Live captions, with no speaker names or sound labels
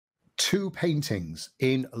2 paintings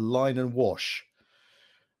in line and wash,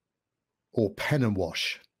 or pen and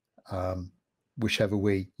wash, whichever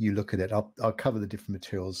way you look at it. I'll cover the different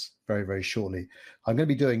materials very, very shortly. I'm going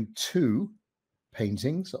to be doing 2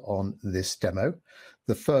 paintings on this demo.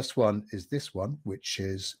 The first one is this one, which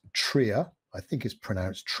is Trier. I think it's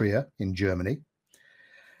pronounced Trier in Germany.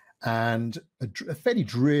 And a fairly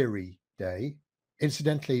dreary day.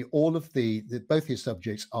 Incidentally, all of both these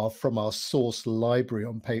subjects are from our source library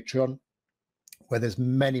on Patreon, where there's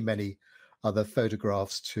many, many other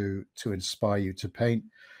photographs to inspire you to paint.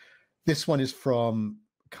 This one is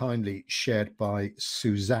kindly shared by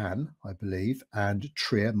Suzanne, I believe, and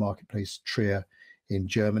Trier, Marketplace Trier in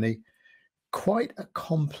Germany. Quite a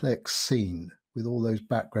complex scene with all those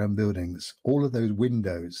background buildings, all of those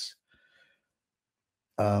windows.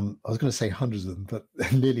 I was going to say hundreds of them, but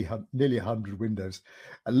nearly 100 windows,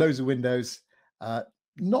 loads of windows.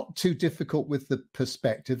 Not too difficult with the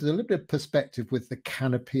perspective. There's a little bit of perspective with the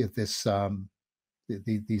canopy of this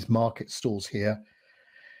these market stalls here,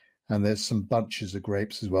 and there's some bunches of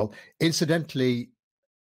grapes as well. Incidentally,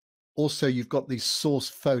 also you've got the source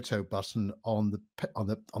photo button on the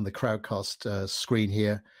Crowdcast screen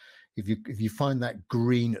here. If you find that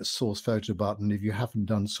green source photo button, if you haven't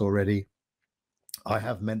done so already, I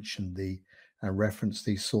have mentioned and referenced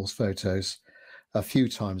these source photos a few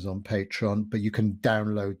times on Patreon, but you can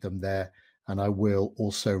download them there, and I will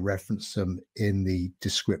also reference them in the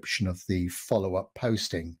description of the follow-up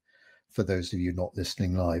posting for those of you not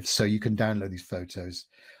listening live. So you can download these photos.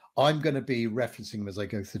 I'm going to be referencing them as I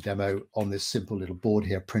go through the demo on this simple little board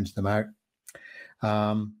here, print them out.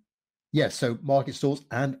 Yeah, so market stalls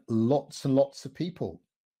and lots of people.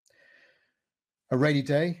 A rainy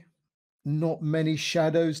day, not many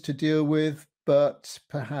shadows to deal with, but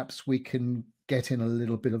perhaps we can get in a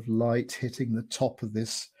little bit of light hitting the top of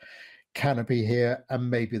this canopy here,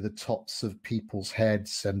 and maybe the tops of people's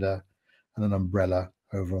heads, and an umbrella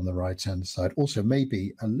over on the right hand side. Also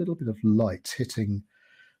maybe a little bit of light hitting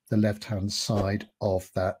the left hand side of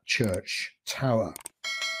that church tower.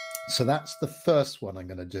 So that's the first one I'm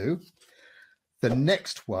going to do. The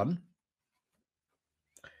next one,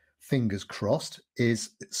 fingers crossed,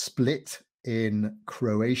 is Split in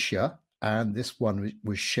Croatia, and this one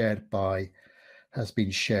has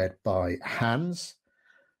been shared by Hans.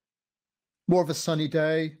 More of a sunny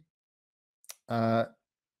day, quite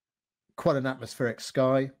an atmospheric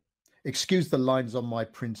sky. Excuse the lines on my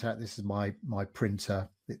printout. This is my printer.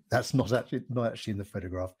 That's not actually in the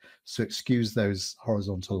photograph, so excuse those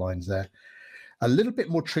horizontal lines there. A little bit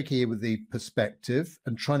more tricky with the perspective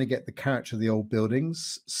and trying to get the character of the old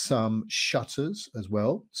buildings. Some shutters as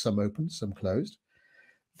well, some open, some closed.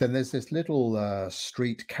 Then there's this little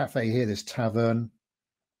street cafe here, this tavern,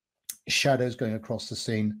 shadows going across the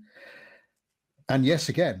scene. And yes,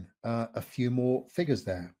 again, a few more figures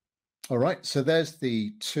there. All right, so there's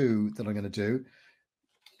the 2 that I'm going to do.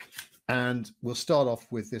 And we'll start off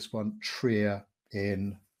with this one, Trier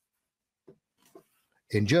in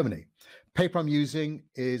Germany. Paper I'm using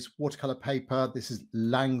is watercolor paper. This is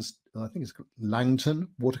I think it's Langton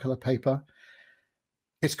watercolor paper.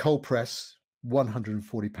 It's cold press,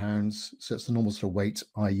 140 pounds. So it's the normal sort of weight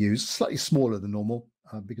I use, slightly smaller than normal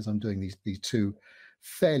because I'm doing these 2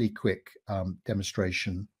 fairly quick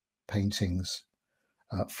demonstration paintings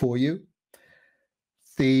for you.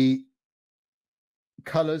 The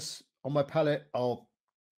colors on my palette, I'll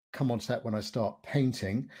come on to that when I start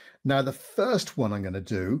painting. Now, the first one I'm going to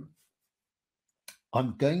do,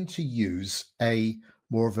 I'm going to use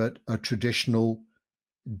more of a traditional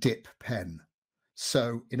dip pen.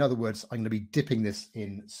 So in other words, I'm going to be dipping this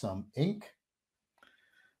in some ink.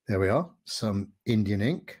 There we are, some Indian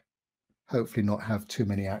ink. Hopefully not have too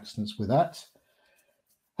many accidents with that.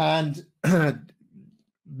 And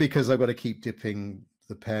because I've got to keep dipping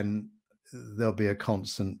the pen, there'll be a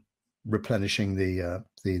constant replenishing the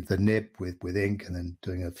nib with ink, and then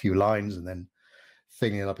doing a few lines and then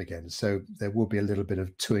filling it up again. So there will be a little bit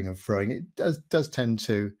of toing and froing. It does tend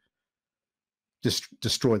to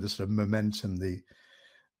destroy the sort of momentum, the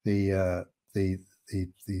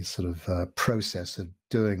sort of process of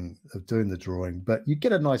doing the drawing. But you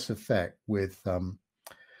get a nice effect with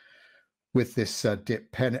this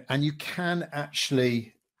dip pen, and you can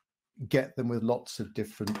actually get them with lots of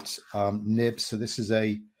different nibs. So this is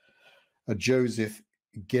a Joseph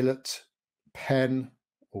Gillot pen,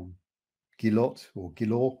 or Gillot or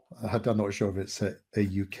Gillot. I'm not sure if it's a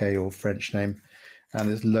UK or French name. And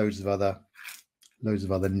there's loads of other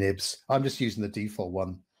nibs. I'm just using the default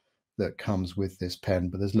one that comes with this pen,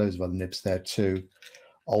 but there's loads of other nibs there to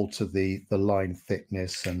alter the line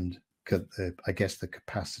thickness and I guess the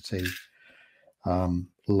capacity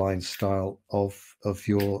line style of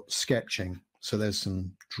your sketching. So there's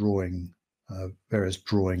some drawing, various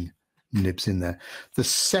drawing nibs in there. The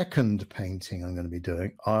second painting I'm going to be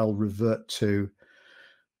doing, I'll revert to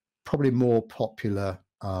probably more popular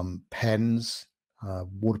pens,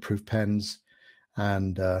 waterproof pens,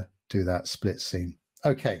 and do that split scene.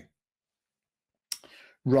 Okay.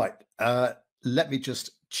 Right. Let me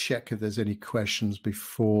just check if there's any questions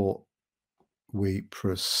before we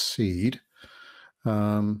proceed.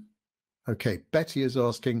 Okay, Betty is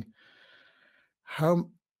asking how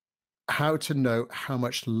to know how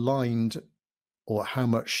much lined or how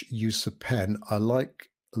much use of pen. I like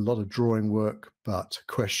a lot of drawing work, but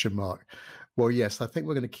question mark. Well, yes, I think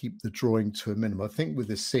we're going to keep the drawing to a minimum. I think with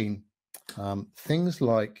this scene, things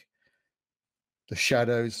like the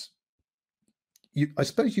shadows, I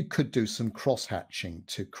suppose you could do some cross hatching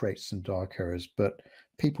to create some dark areas, but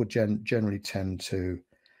people generally tend to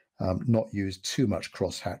not use too much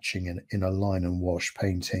cross hatching in a line and wash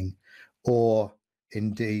painting, or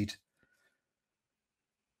indeed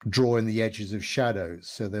draw in the edges of shadows.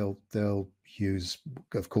 So they'll use,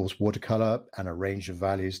 of course, watercolor and a range of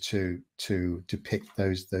values to depict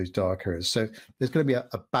those dark areas. So there's going to be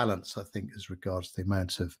a balance, I think, as regards the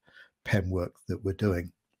amount of pen work that we're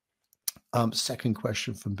doing. Second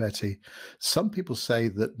question from Betty. Some people say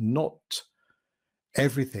that not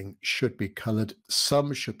everything should be colored.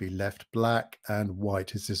 Some should be left black and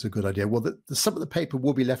white. Is this a good idea? Well, some of the paper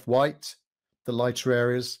will be left white, the lighter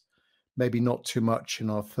areas, maybe not too much in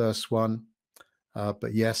our first one.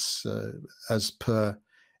 But yes, as per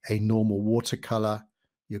a normal watercolor,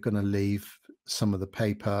 you're going to leave some of the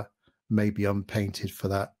paper maybe unpainted for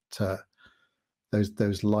that,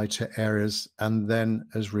 those lighter areas. And then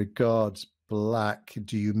as regards black,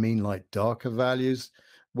 do you mean like darker values?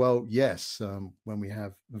 Well, yes, when we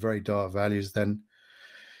have very dark values, then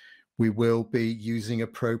we will be using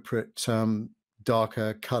appropriate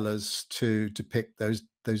darker colors to depict those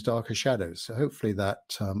darker shadows. So hopefully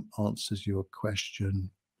that answers your question,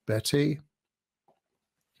 Betty.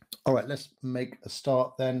 All right, let's make a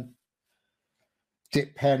start then.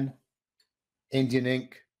 Dip pen, Indian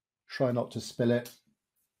ink, try not to spill it.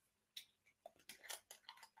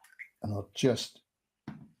 And I'll just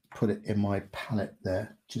put it in my palette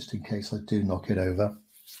there, just in case I do knock it over.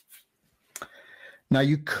 Now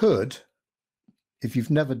you could, if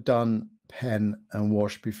you've never done pen and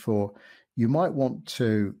wash before, you might want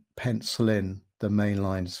to pencil in the main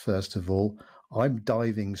lines first of all. I'm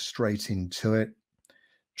diving straight into it,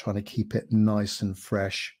 trying to keep it nice and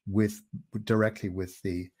fresh directly with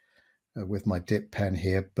the with my dip pen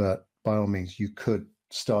here. But by all means, you could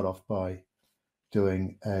start off by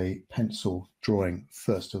doing a pencil drawing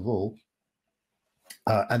first of all,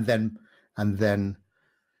 and then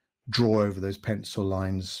draw over those pencil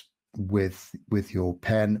lines with your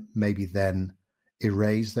pen. Maybe then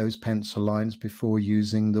erase those pencil lines before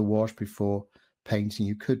using the wash, before painting.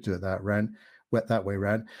 You could do it that way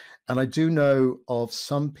around. And I do know of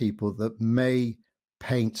some people that may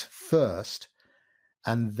paint first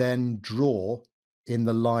and then draw in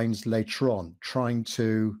the lines later on, trying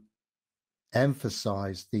to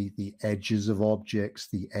emphasize the edges of objects,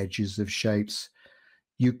 the edges of shapes.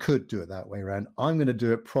 You could do it that way around. I'm going to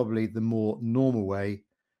do it probably the more normal way: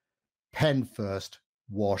 pen first,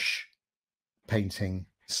 wash, painting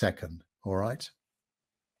second. All right.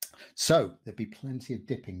 So there'd be plenty of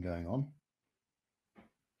dipping going on,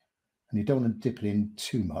 and you don't want to dip it in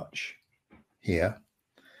too much here.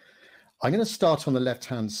 I'm going to start on the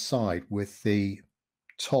left-hand side with the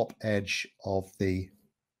top edge of the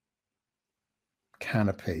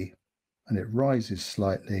canopy, and it rises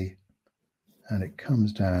slightly and it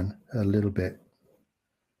comes down a little bit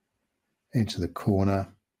into the corner,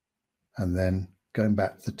 and then going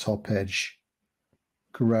back to the top edge,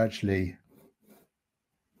 gradually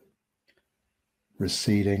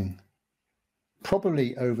receding,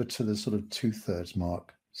 probably over to the sort of 2/3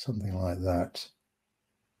 mark, something like that.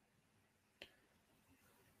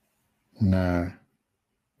 Now,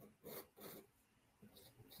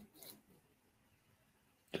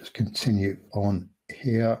 just continue on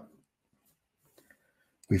here.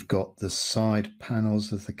 We've got the side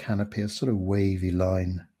panels of the canopy, a sort of wavy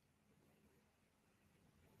line.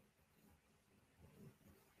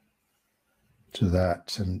 To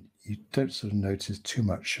that, and you don't sort of notice too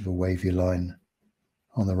much of a wavy line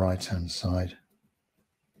on the right-hand side.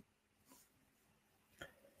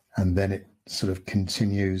 And then it sort of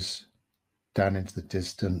continues down into the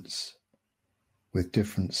distance with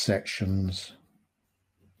different sections.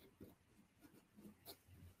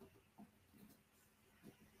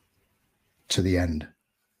 To the end.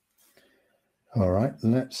 All right,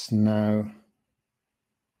 let's now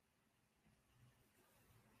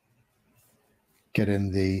get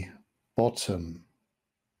in the bottom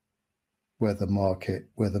where the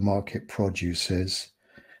market produce is,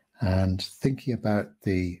 and thinking about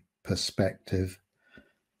the perspective,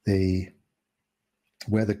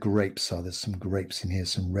 where the grapes are. There's some grapes in here,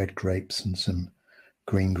 some red grapes and some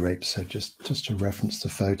green grapes. So just to reference the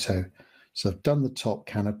photo. So I've done the top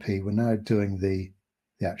canopy. We're now doing the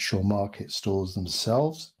actual market stalls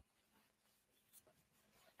themselves.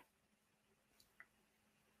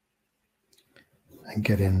 And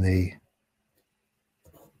get in the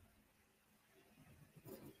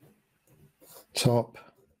top.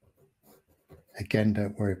 Again,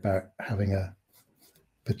 don't worry about having a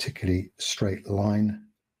particularly straight line.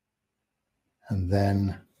 And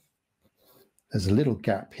then there's a little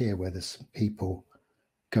gap here where there's some people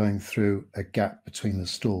going through a gap between the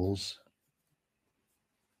stalls.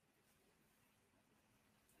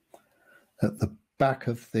 At the back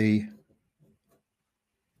of the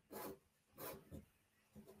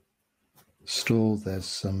stall, there's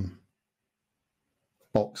some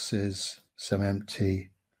boxes, some empty,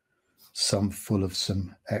 some full of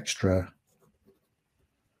some extra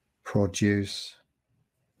produce,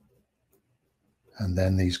 and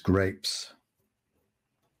then these grapes.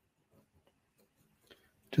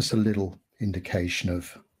 Just a little indication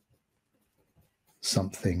of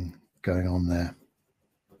something going on there.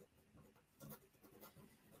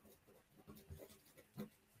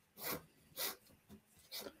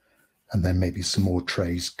 And then maybe some more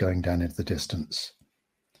trays going down into the distance.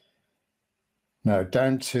 Now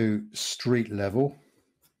down to street level.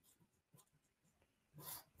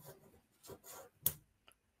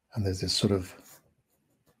 And there's this sort of,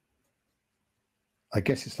 I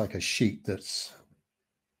guess it's like a sheet that's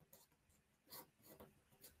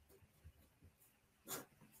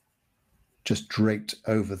just draped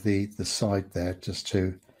over the side there, just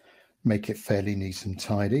to make it fairly neat and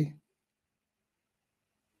tidy.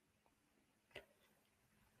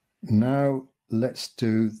 Now let's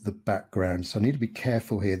do the background. So I need to be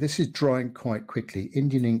careful here. This is drying quite quickly.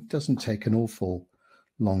 Indian ink doesn't take an awful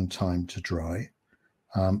long time to dry.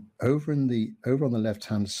 Over on the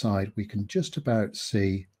left-hand side, we can just about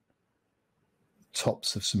see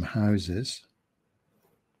tops of some houses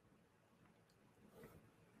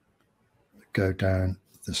that go down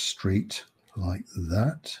the street like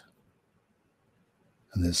that.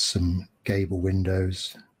 And there's some gable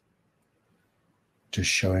windows just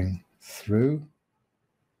showing through.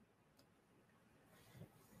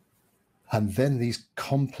 And then these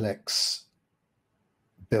complex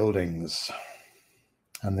buildings.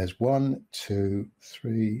 And there's 1, 2,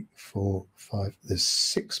 3, 4, 5. There's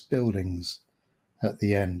 6 buildings at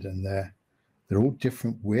the end, and they're all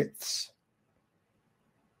different widths.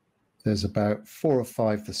 There's about 4 or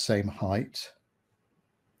 5 the same height.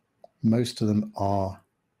 Most of them are,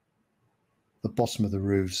 the bottom of the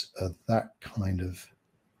roofs are that kind of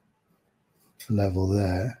level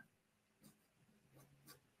there.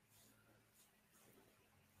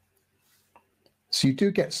 So you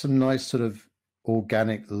do get some nice sort of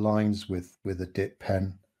organic lines with a dip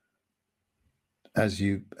pen. As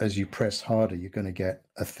you press harder, you're going to get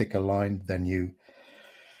a thicker line. Then you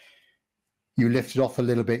lift it off a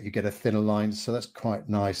little bit, you get a thinner line. So that's quite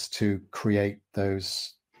nice to create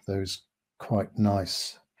those quite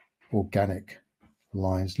nice organic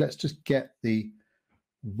lines. Let's just get the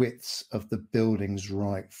widths of the buildings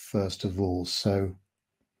right first of all. So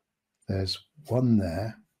there's one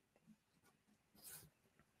there.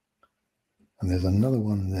 And there's another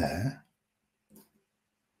one there.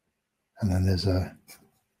 And then there's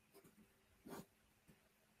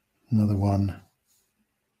another one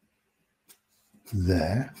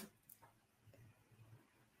there.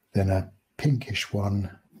 Then a pinkish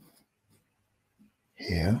one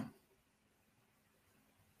here.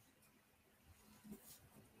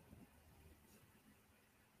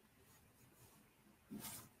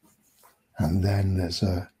 And then there's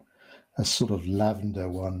a sort of lavender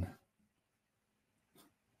one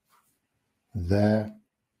there,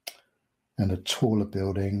 and a taller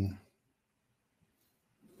building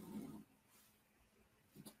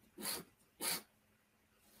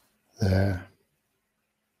there.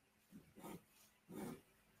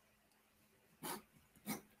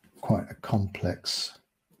 Quite a complex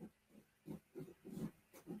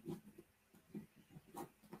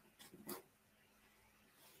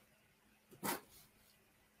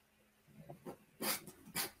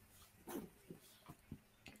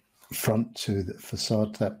front to the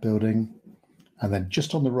facade to that building. And then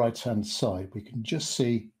just on the right hand side, we can just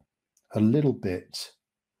see a little bit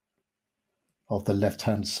of the left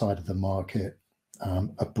hand side of the market,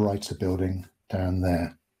 a brighter building down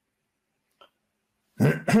there.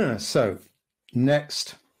 So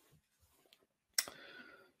Next,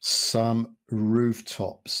 some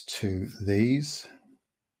rooftops to these,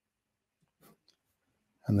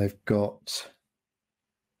 and they've got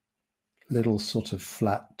little sort of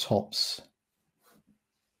flat tops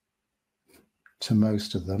to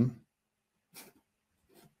most of them.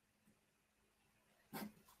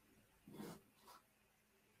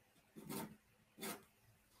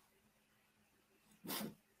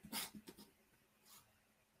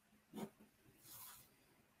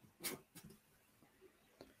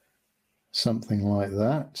 Something like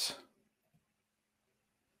that.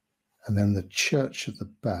 And then the church at the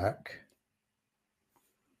back.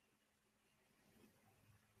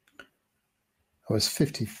 I was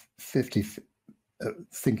 50-50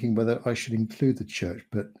 thinking whether I should include the church,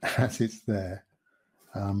 but as it's there,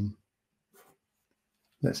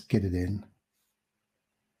 let's get it in.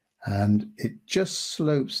 And it just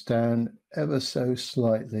slopes down ever so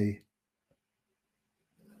slightly.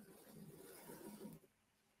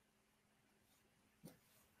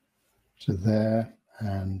 To there,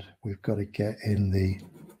 and we've got to get in the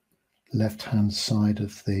left-hand side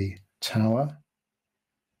of the tower.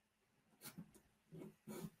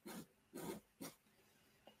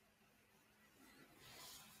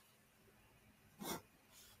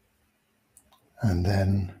 And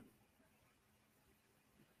then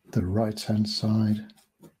the right-hand side.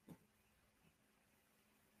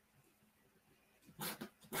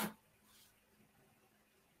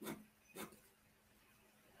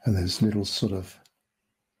 And there's little sort of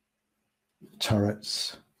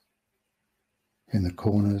turrets in the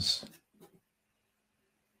corners.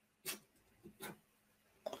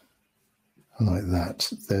 Like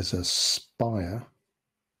that. There's a spire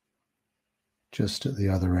just at the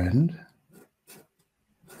other end.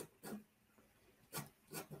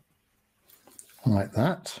 Like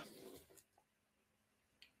that.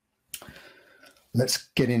 Let's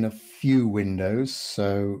get in a few windows.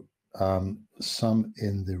 So some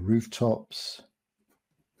in the rooftops.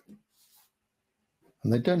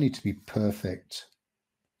 And they don't need to be perfect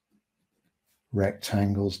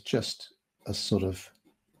rectangles, just a sort of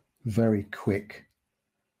very quick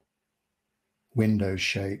window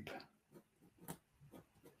shape.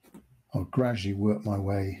 I'll gradually work my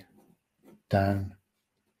way down.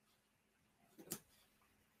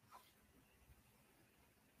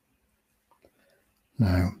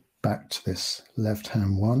 Now back to this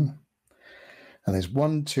left-hand one. And there's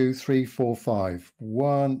 1, 2, 3, 4, 5.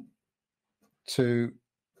 1, 2,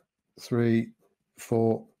 3,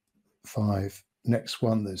 4, 5. Next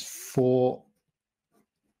one, there's 4.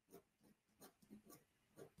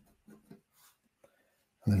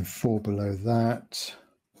 And then 4 below that.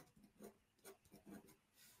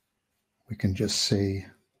 We can just see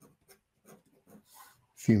a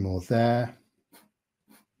few more there.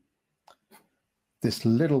 This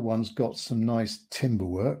little one's got some nice timber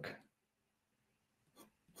work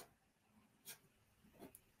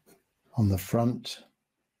on the front.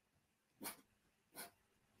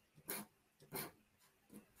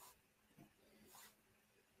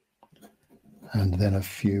 And then a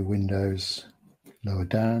few windows lower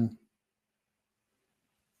down.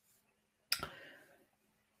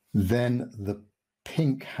 Then the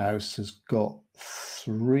pink house has got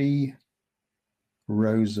 3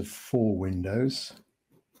 rows of 4 windows.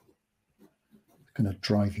 It's going to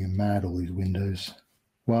drive you mad, all these windows.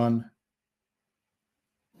 1,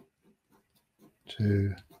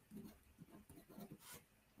 2,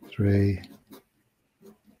 3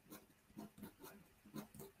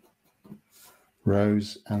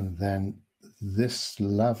 rows, and then this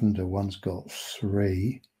lavender one's got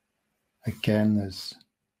 3. Again, there's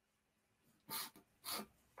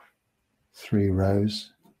 3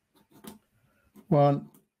 rows. 1,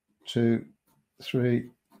 2, 3,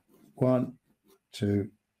 1, 2,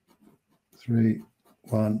 3,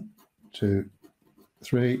 1, 2,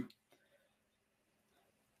 3.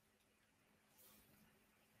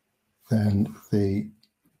 Then the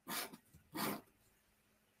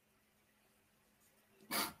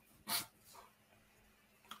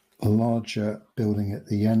larger building at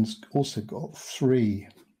the end's also got 3.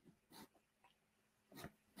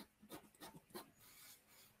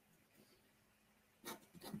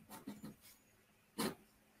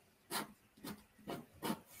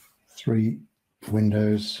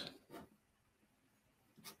 Windows.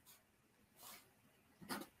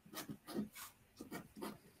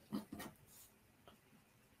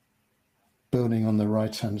 Building on the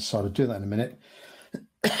right hand side. I'll do that in a minute.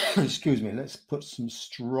 Excuse me. Let's put some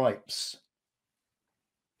stripes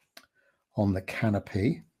on the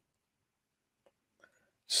canopy.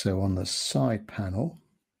 So on the side panel,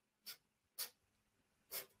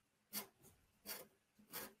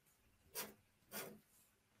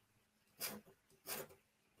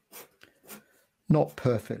 Not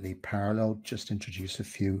perfectly parallel, just introduce a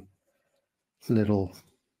few little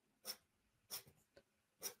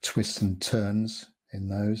twists and turns in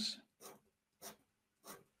those.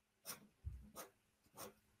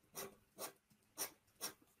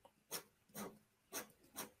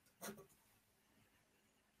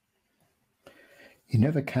 You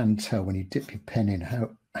never can tell when you dip your pen in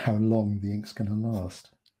how long the ink's going to last.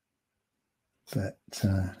 But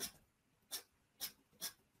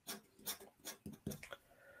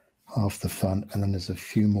half the fun, and then there's a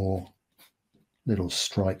few more little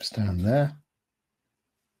stripes down there.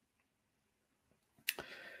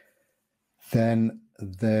 Then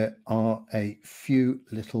there are a few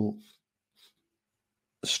little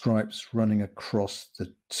stripes running across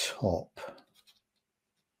the top.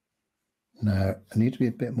 Now, I need to be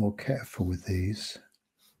a bit more careful with these.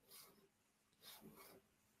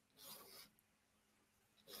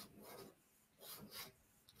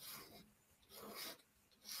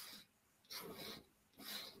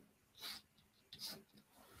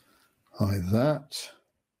 Like that.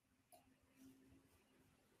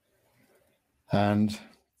 And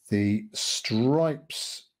the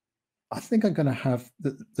stripes, I think I'm going to have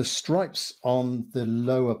the stripes on the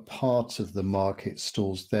lower part of the market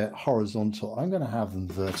stalls. They're horizontal. I'm going to have them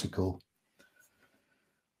vertical.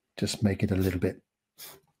 Just make it a little bit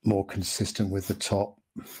more consistent with the top.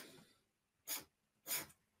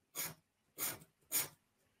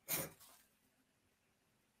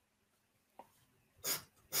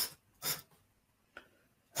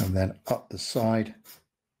 And then up the side.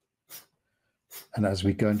 And as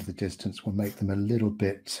we go into the distance, we'll make them a little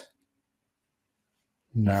bit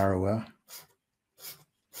narrower.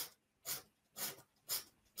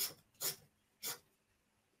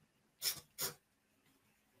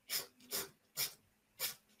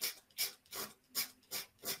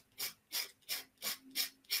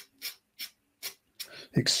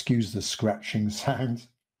 Excuse the scratching sound.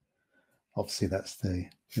 Obviously, that's the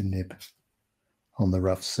nib on the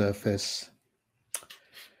rough surface.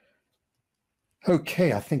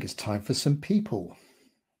 Okay, I think it's time for some people.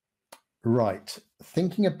 Right,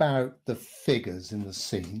 thinking about the figures in the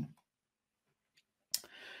scene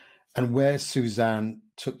and where Suzanne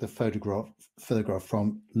took the photograph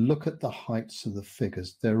from, look at the heights of the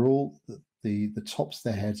figures. They're all, the tops of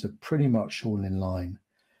their heads are pretty much all in line.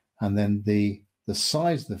 And then the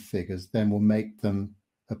size of the figures then will make them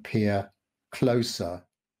appear closer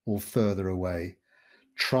or further away.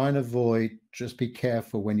 Try and avoid, just be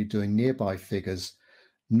careful when you're doing nearby figures,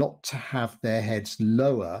 not to have their heads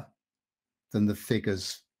lower than the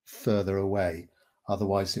figures further away.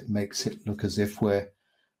 Otherwise, it makes it look as if we're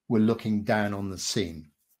looking down on the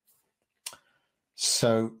scene.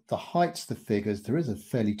 So the heights of the figures, there is a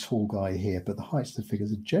fairly tall guy here, but the heights of the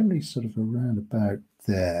figures are generally sort of around about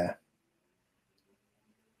there.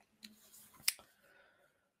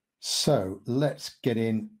 So let's get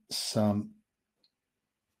in some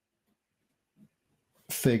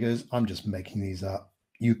figures. I'm just making these up.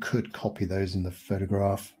 You could copy those in the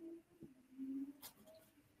photograph.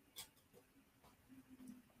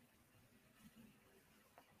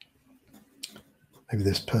 Maybe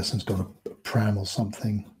this person's got a pram or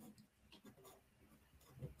something.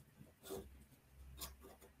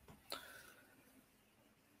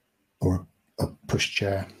 Or a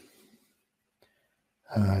pushchair.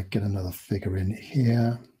 Get another figure in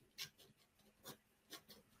here.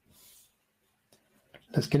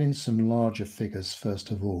 Let's get in some larger figures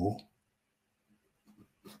first of all.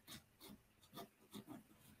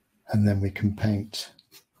 And then we can paint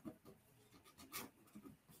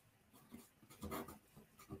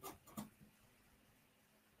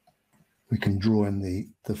we can draw in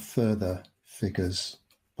the further figures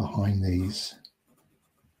behind these.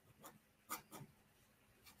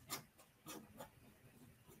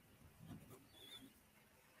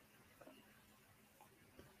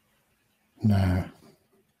 Now,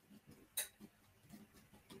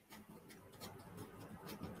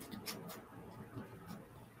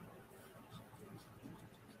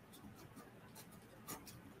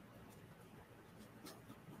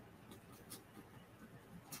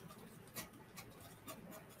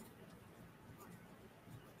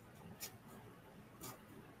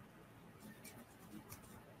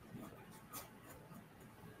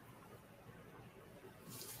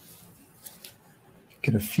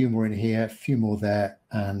 get a few more in here, a few more there,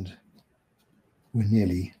 and we're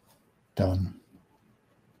nearly done.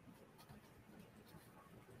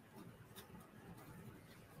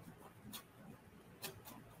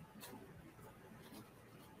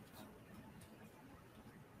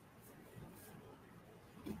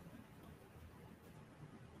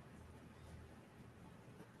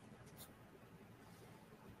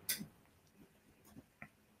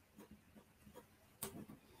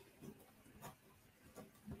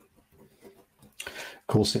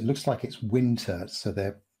 course, it looks like it's winter, so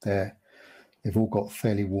they've all got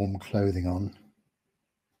fairly warm clothing on.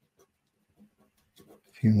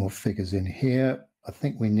 A few more figures in here. I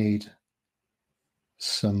think we need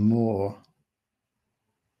some more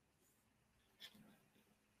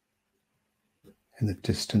in the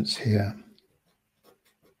distance here.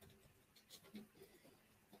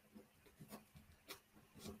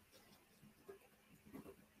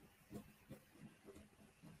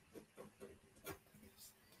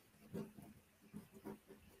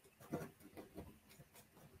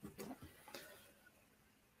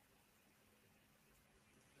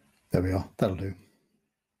 There we are, that'll do.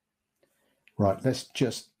 Right, let's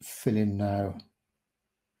just fill in now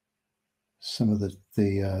some of the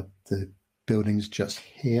buildings just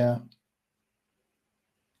here.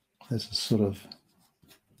 There's a sort of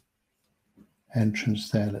entrance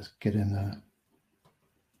there. Let's get in a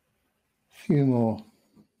few more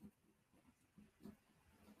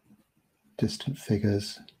distant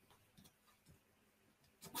figures.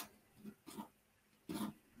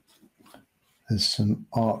 There's some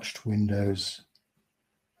arched windows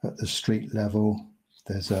at the street level.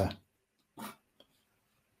 There's a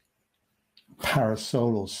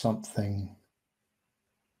parasol or something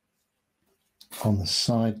on the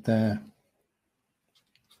side there.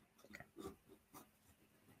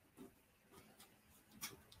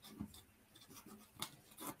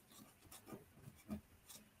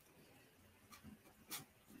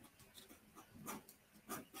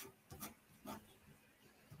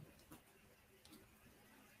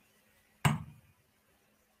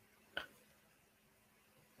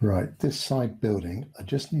 Right, this side building, I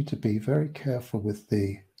just need to be very careful with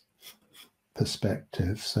the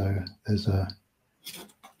perspective. So there's a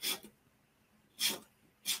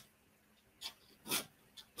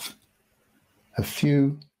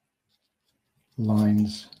few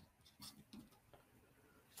lines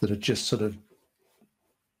that are just sort of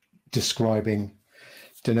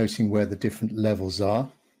denoting where the different levels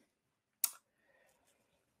are.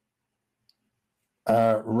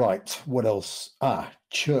 Right, what else?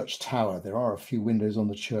 Church tower. There are a few windows on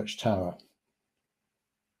the church tower.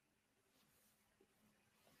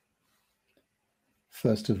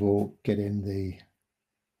 First of all, get in the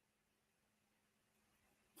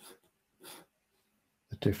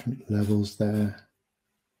different levels there,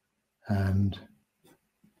 and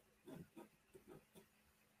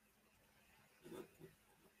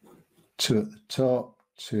two at the top,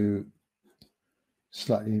 two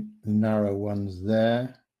slightly narrow ones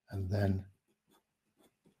there, and then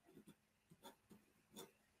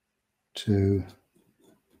two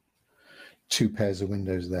pairs of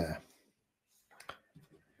windows there.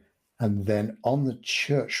 And then on the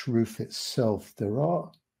church roof itself, there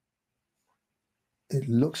are, it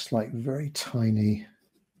looks like very tiny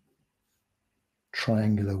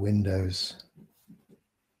triangular windows,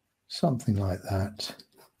 something like that.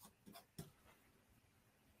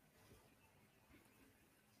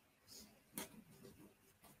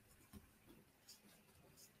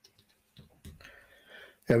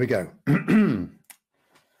 There we go. I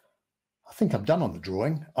think I'm done on the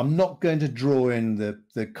drawing. I'm not going to draw in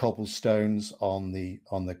the cobblestones on the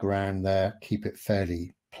ground there. Keep it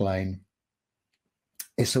fairly plain.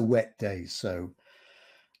 It's a wet day, so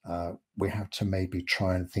we have to maybe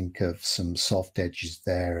try and think of some soft edges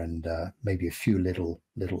there, and maybe a few little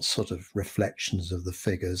sort of reflections of the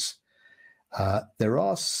figures. There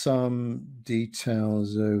are some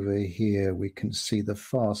details over here. We can see the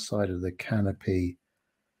far side of the canopy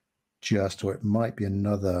just, or it might be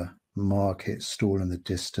another market stall in the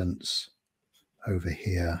distance over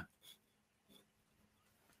here.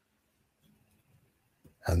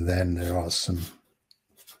 And then there are some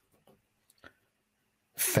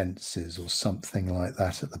fences or something like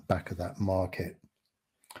that at the back of that market.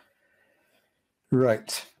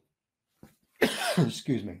 Right.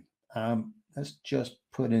 Excuse me. Let's just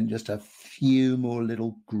put in just a few more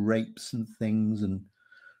little grapes and things and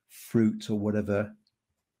fruit or whatever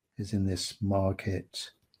is in this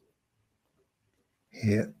market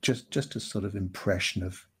here. Just a sort of impression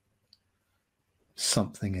of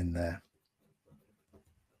something in there.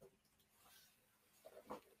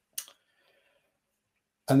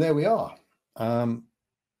 And there we are.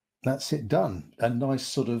 That's it done. A nice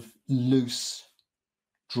sort of loose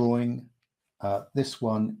drawing. This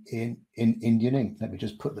one in Indian ink. Let me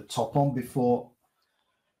just put the top on before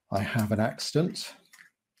I have an accident.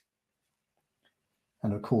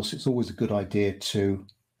 And of course, it's always a good idea to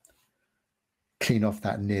clean off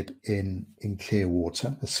that nib in clear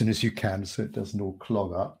water as soon as you can, so it doesn't all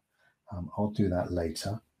clog up. I'll do that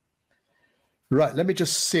later. Right, let me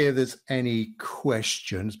just see if there's any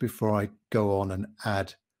questions before I go on and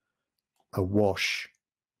add a wash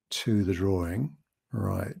to the drawing.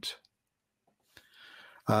 Right.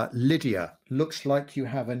 Lydia, looks like you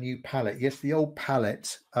have a new palette. Yes, the old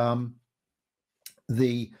palette. I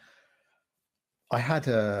had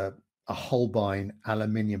a Holbein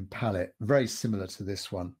aluminium palette, very similar to this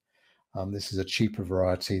one. This is a cheaper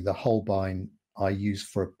variety. The Holbein I used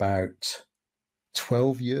for about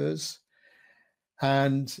 12 years.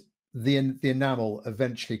 And the enamel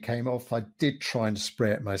eventually came off. I did try and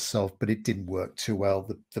spray it myself, but it didn't work too well.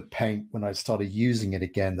 The paint, when I started using it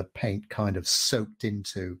again, the paint kind of soaked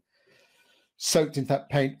into that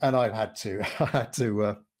paint, and I had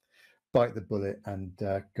to bite the bullet and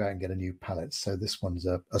go out and get a new palette. So this one's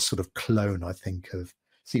a sort of clone, I think, of.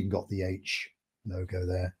 It's even got the H logo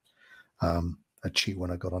there. A cheap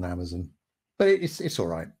one I got on Amazon, but it's all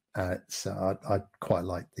right. I quite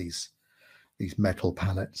like these metal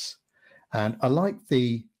palettes, and I like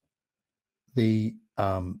the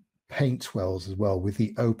paint wells as well with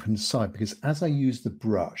the open side, because as I use the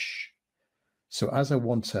brush, so as I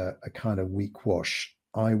want a kind of weak wash,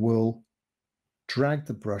 I will drag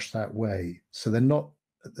the brush that way, so they're not,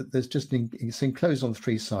 there's just it's enclosed on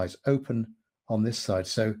three sides, open on this side,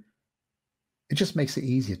 so it just makes it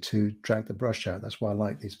easier to drag the brush out. That's why I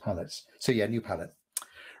like these palettes. So yeah, new palette.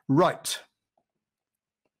 Right.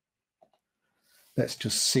 Let's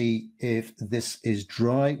just see if this is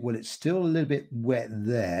dry. Well, it's still a little bit wet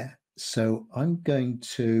there. So I'm going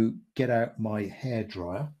to get out my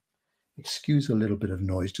hairdryer. Excuse a little bit of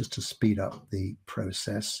noise just to speed up the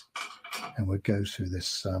process. And we'll go through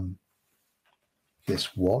this,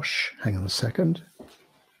 this wash. Hang on a second.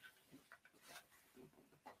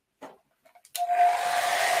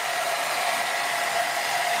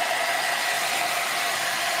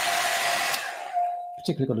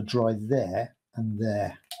 Particularly got to dry there and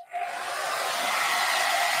there.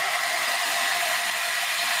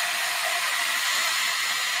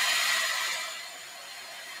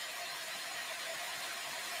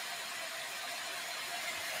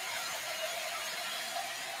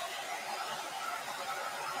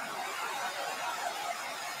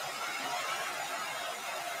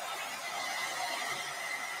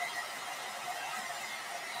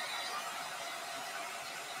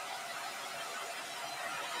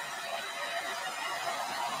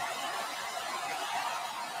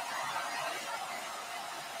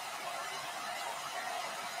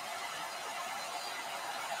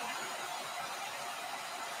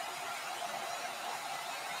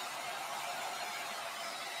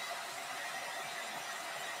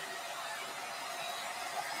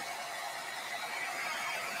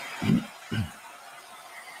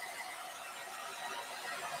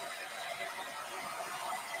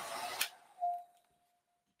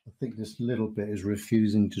 I think this little bit is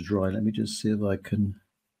refusing to dry. Let me just see if I can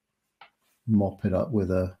mop it up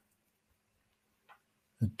with a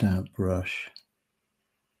damp brush.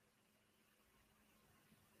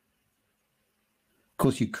 Of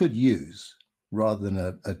course, you could use, rather than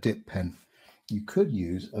a dip pen, you could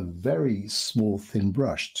use a very small thin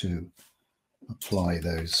brush to apply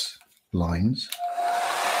those lines.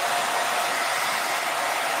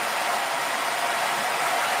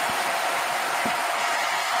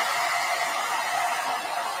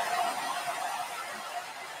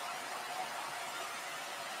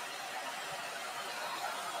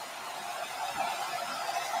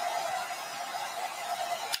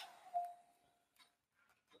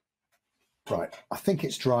 Right, I think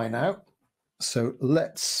it's dry now. So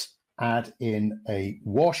let's add in a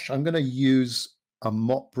wash. I'm going to use a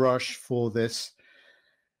mop brush for this,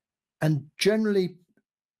 and generally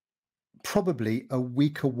probably a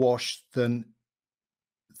weaker wash than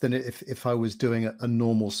if I was doing a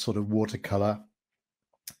normal sort of watercolor.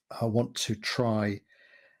 I want to try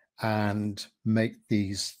and make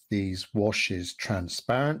these washes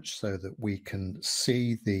transparent so that we can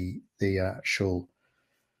see the actual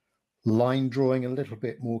line drawing a little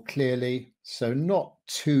bit more clearly, so not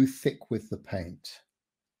too thick with the paint.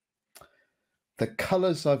 The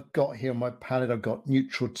colors I've got here on my palette, I've got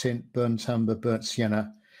neutral tint, burnt umber, burnt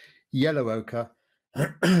sienna, yellow ochre,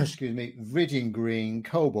 excuse me, viridian green,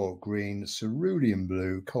 cobalt green, cerulean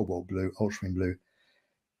blue, cobalt blue, ultramarine blue,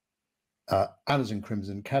 alizarin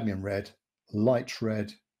crimson, cadmium red, light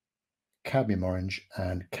red, cadmium orange,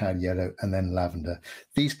 and cad yellow, and then lavender.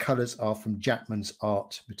 These colors are from Jackman's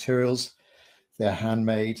Art Materials. They're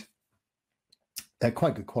handmade. They're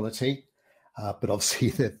quite good quality, but obviously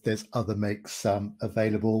there's other makes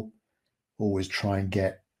available. Always try and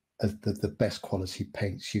get the best quality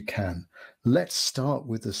paints you can. Let's start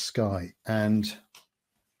with the sky, and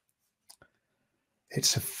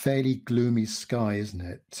It's a fairly gloomy sky, isn't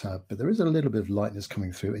it? But there is a little bit of lightness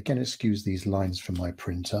coming through. Again, excuse these lines from my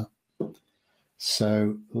printer.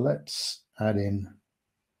 So let's add in,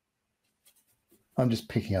 I'm just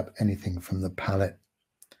picking up anything from the palette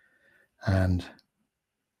and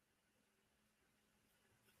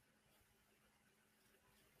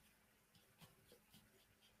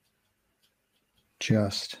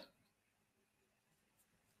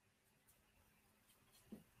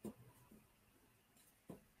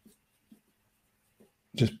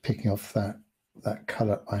just picking off that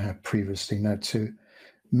color I had previously. Now to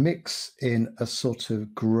mix in a sort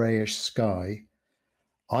of grayish sky,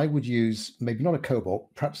 I would use maybe not a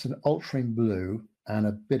cobalt, perhaps an ultramarine blue and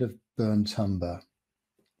a bit of burnt umber,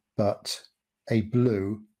 but a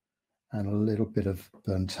blue and a little bit of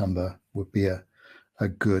burnt umber would be a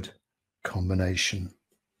good combination.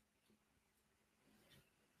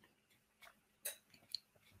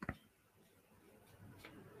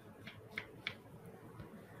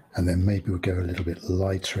 And then maybe we'll go a little bit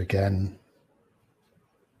lighter again.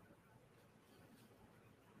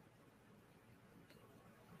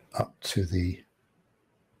 Up to the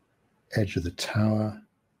edge of the tower.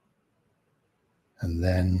 And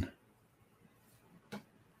then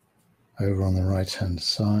over on the right-hand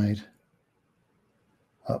side,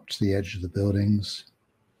 up to the edge of the buildings.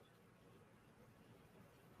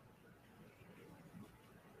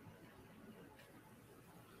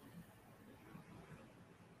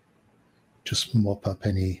 Just mop up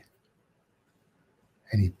any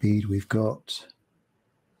bead we've got.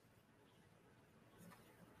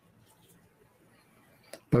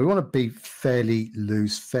 But we want to be fairly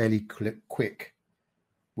loose, fairly quick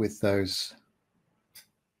with those,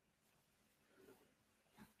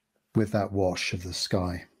 with that wash of the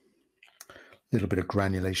sky. A little bit of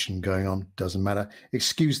granulation going on, doesn't matter.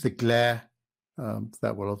 Excuse the glare.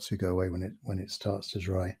 That will obviously go away when it starts to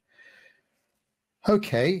dry.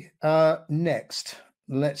 Okay, next,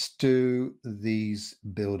 let's do these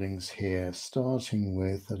buildings here, starting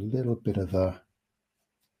with a little bit of a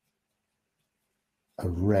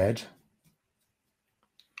red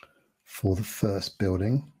for the first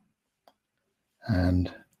building,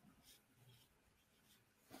 and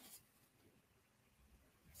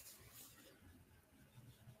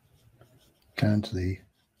down to the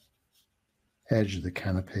edge of the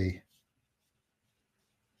canopy.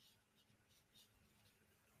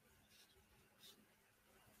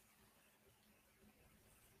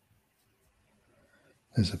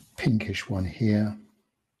 There's a pinkish one here.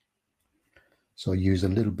 So I'll use a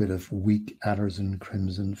little bit of weak alizarin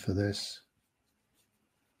crimson for this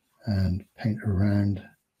and paint around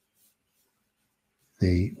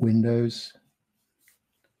the windows,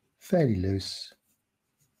 fairly loose.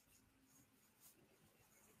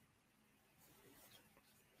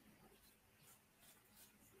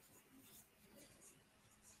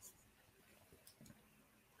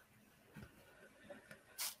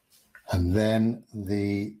 And then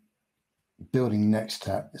the building next to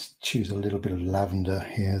that, let's choose a little bit of lavender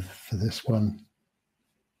here for this one.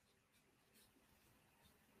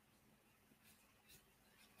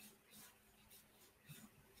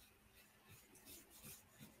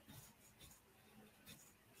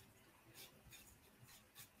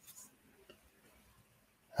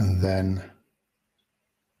 And then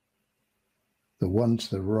the one to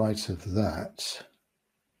the right of that.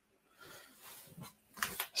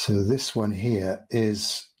 So this one here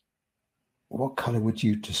is, what color would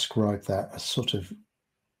you describe that? A sort of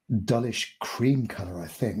dullish cream color, I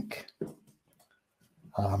think.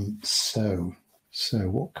 So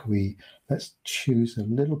what can we, let's choose a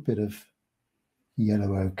little bit of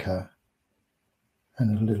yellow ochre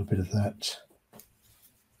and a little bit of that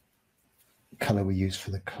color we use for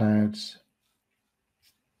the clouds.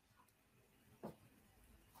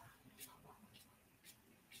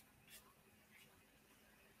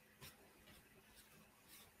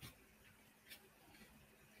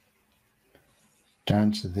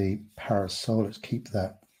 Down to the parasol, let's keep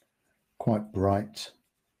that quite bright.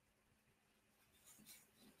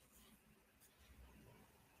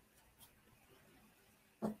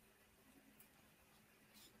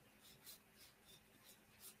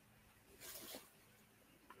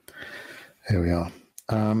 Here we are.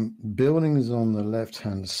 Buildings on the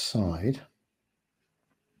left-hand side,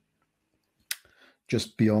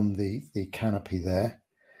 just beyond the canopy there.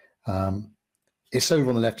 It's over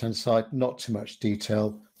on the left-hand side, not too much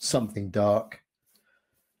detail, something dark,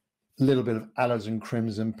 a little bit of alizarin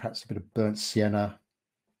crimson, perhaps a bit of burnt sienna.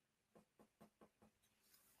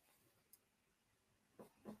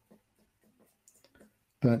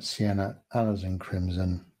 Burnt sienna, alizarin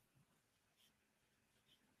crimson.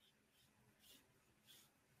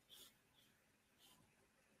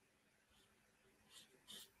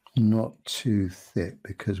 not too thick,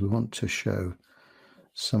 because we want to show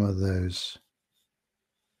some of those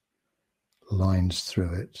lines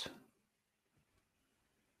through it.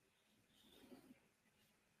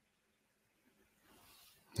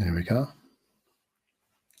 There we go.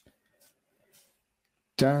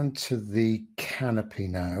 Down to the canopy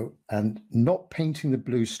now, and not painting the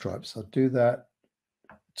blue stripes. I'll do that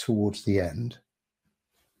towards the end,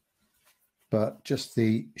 but just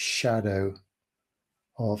the shadow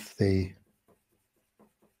of the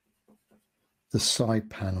side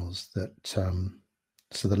panels, that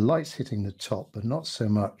so the light's hitting the top, but not so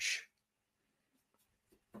much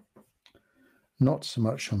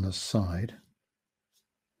on the side.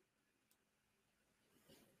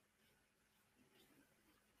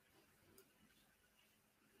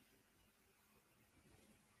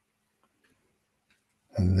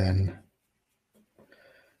 And then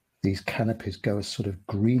these canopies go a sort of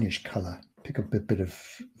greenish color. Pick up a bit of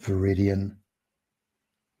viridian,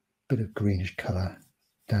 bit of greenish color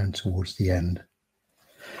down towards the end.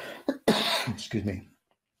 Excuse me.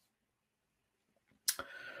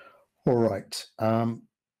 All right.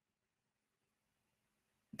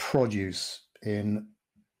 Produce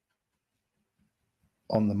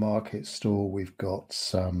on the market store, we've got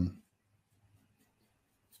some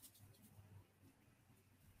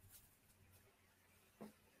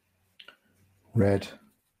red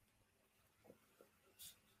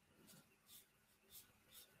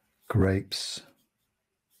grapes,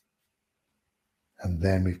 and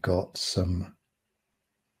then we've got some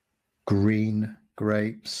green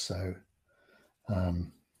grapes. So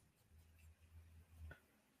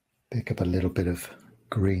pick up a little bit of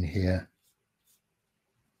green here.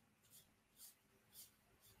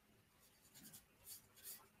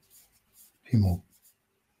 A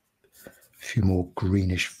few more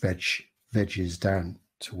greenish veggies down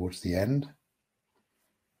towards the end.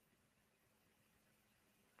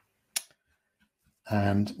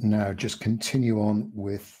 And now just continue on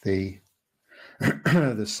with the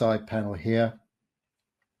the side panel here.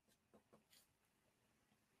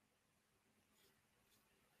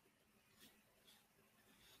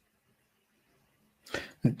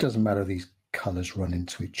 It doesn't matter if these colors run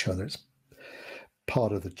into each other. It's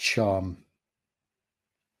part of the charm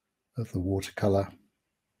of the watercolor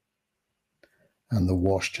and the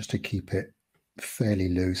wash, just to keep it fairly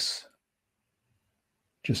loose.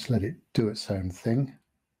 Just let it do its own thing.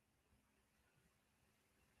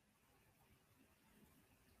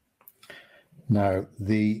 Now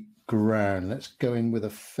the ground, let's go in with a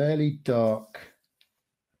fairly dark,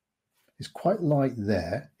 it's quite light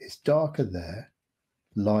there, it's darker there,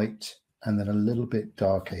 light, and then a little bit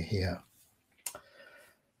darker here.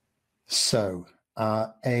 So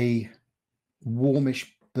a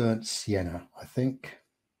warmish burnt sienna, I think.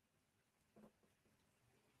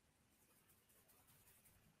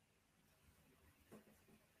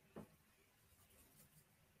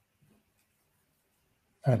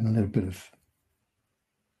 Add a little bit of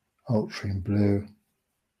ultramarine blue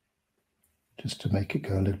just to make it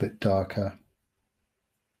go a little bit darker.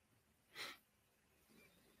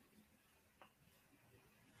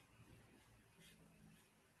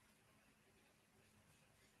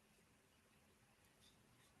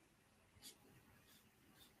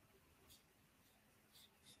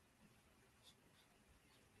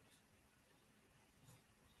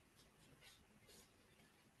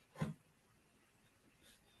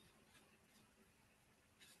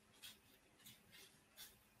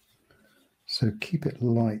 So keep it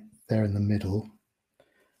light there in the middle,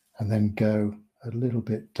 and then go a little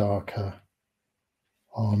bit darker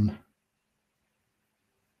on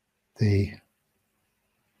the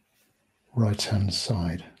right-hand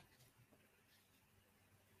side.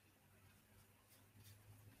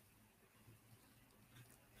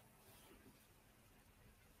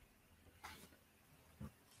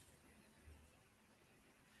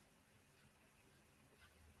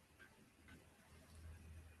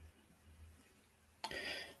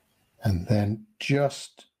 And then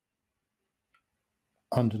just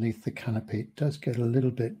underneath the canopy, it does get a little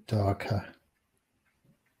bit darker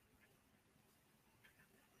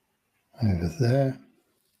over there.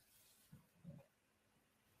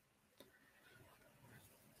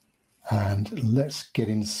 And let's get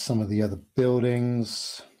in some of the other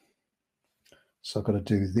buildings. So I've got to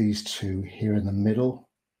do these two here in the middle.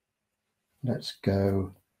 Let's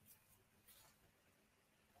go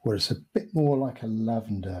where it's a bit more like a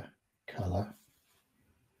lavender color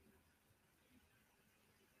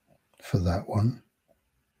for that one.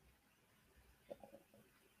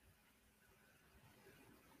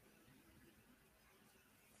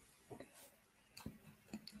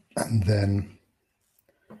 And then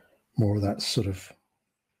more of that sort of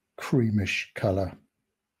creamish colour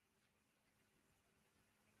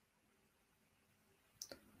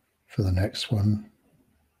for the next one.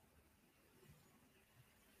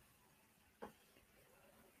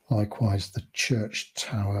 Likewise, the church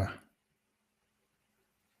tower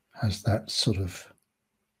has that sort of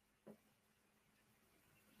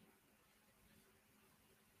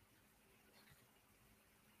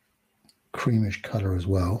creamish colour as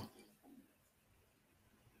well.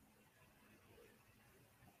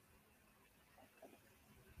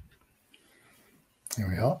 Here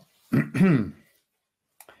we are.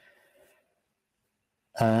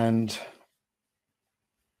 And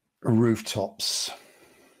rooftops.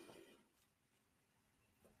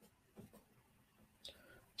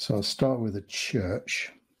 So I'll start with a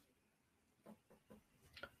church.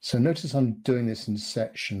 So notice I'm doing this in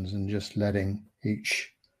sections and just letting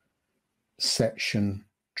each section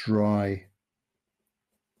dry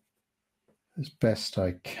as best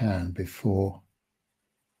I can before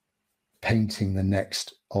painting the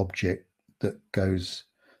next object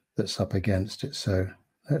that's up against it. So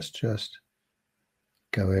let's just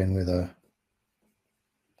go in with a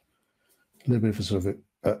little bit of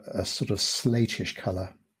a sort of slatish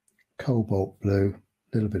colour, cobalt blue,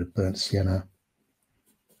 a little bit of burnt sienna.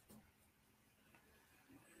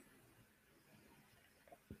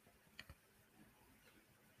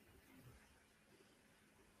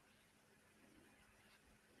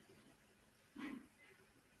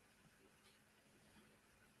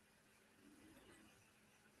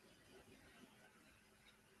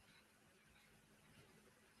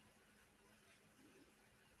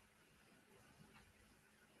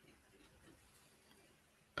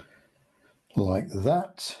 Like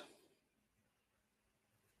that.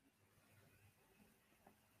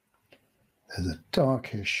 There's a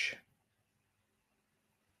darkish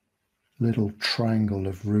little triangle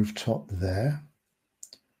of rooftop there.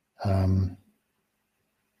 And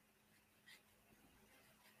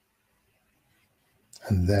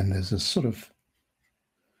then there's a sort of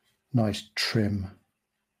nice trim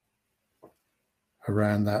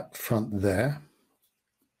around that front there.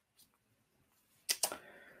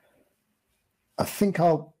 I think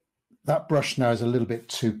that brush now is a little bit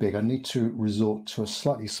too big. I need to resort to a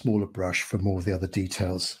slightly smaller brush for more of the other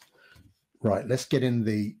details. Right, let's get in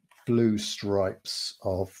the blue stripes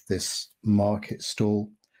of this market stall.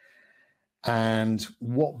 And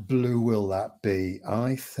what blue will that be?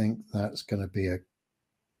 I think that's going to be a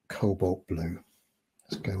cobalt blue.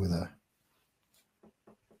 Let's go with a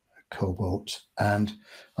cobalt. And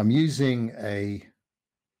I'm using a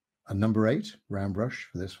number 8 round brush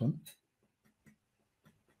for this one.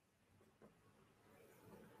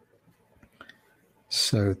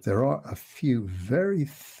 So there are a few very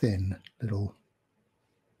thin little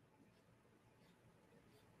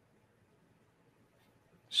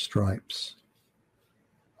stripes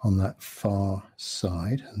on that far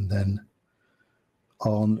side, and then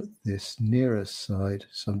on this nearer side.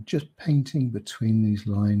 So I'm just painting between these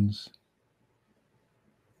lines.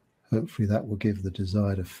 Hopefully that will give the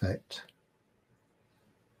desired effect.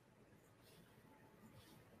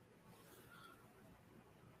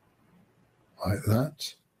 Like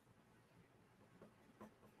that.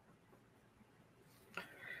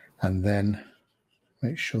 And then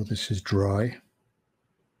make sure this is dry.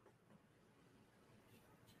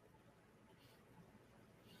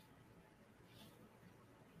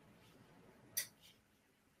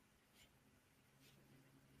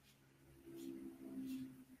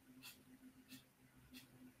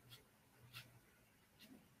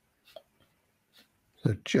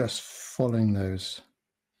 So just following those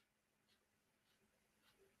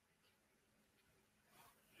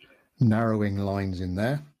narrowing lines in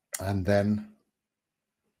there, and then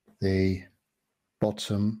the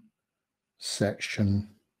bottom section,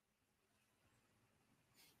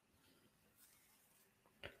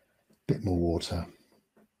 bit more water.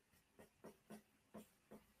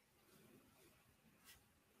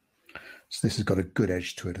 So this has got a good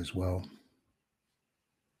edge to it as well.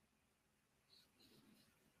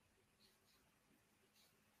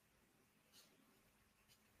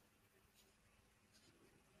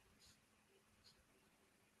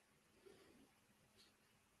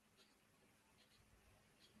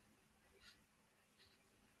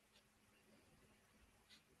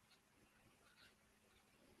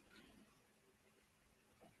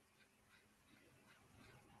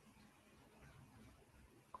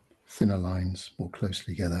 Thinner lines more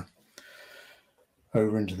closely together.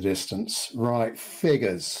 Over into the distance. Right,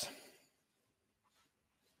 figures.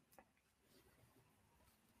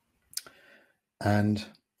 And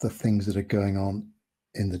the things that are going on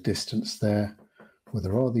in the distance there. Well,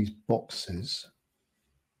 there are these boxes.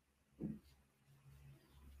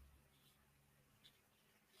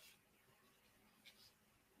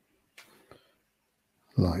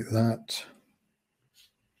 Like that.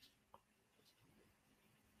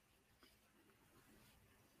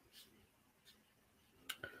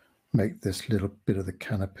 Make this little bit of the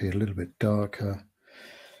canopy a little bit darker.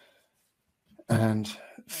 And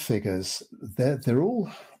figures, they're all,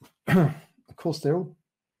 of course, they're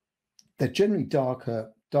generally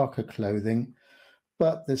darker clothing,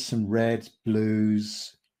 but there's some reds,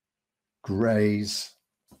 blues, greys.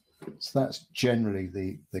 So that's generally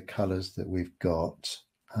the colors that we've got.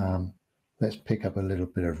 Let's pick up a little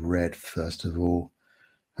bit of red first of all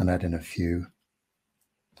and add in a few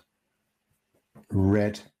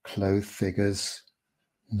red clothed figures.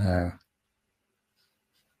 Now,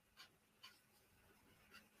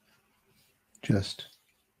 just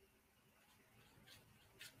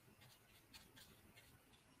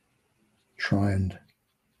try and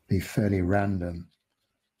be fairly random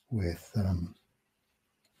with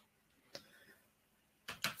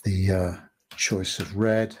the choice of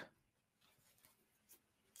red,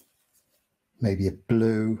 maybe a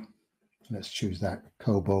blue. Let's choose that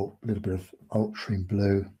cobalt, a little bit of ultramarine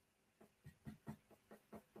blue.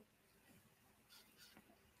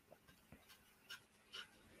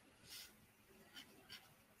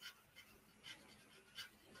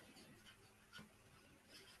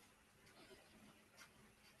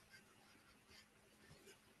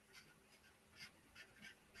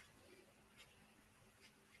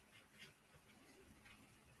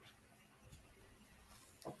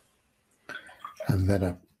 And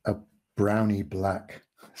then a browny black,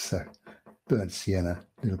 so burnt sienna,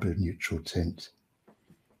 a little bit of neutral tint.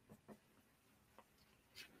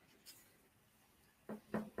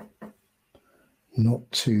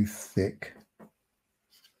 Not too thick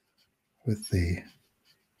with the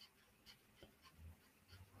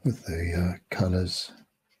colours.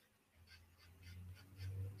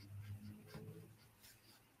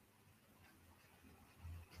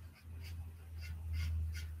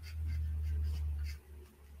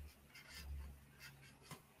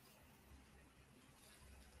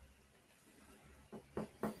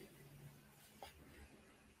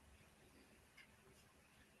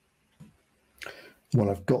 Well,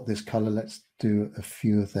 I've got this colour, let's do a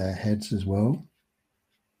few of their heads as well.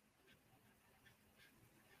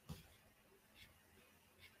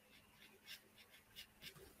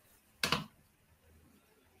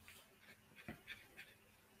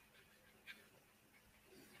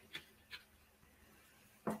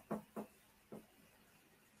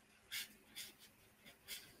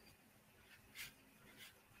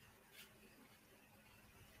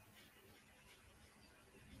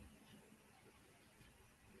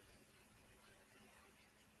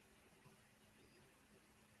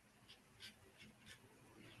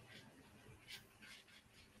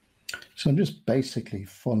 So I'm just basically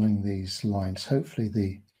following these lines. Hopefully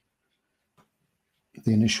the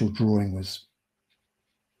initial drawing was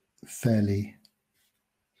fairly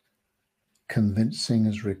convincing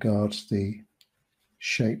as regards the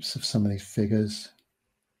shapes of some of these figures.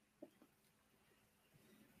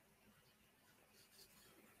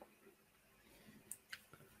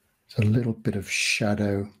 There's a little bit of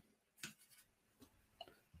shadow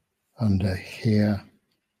under here.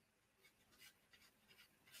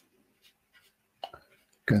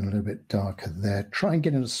 Going a little bit darker there. Try and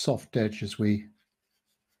get in a soft edge as we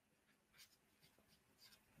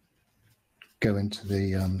go into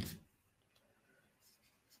the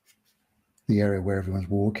area where everyone's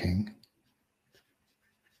walking.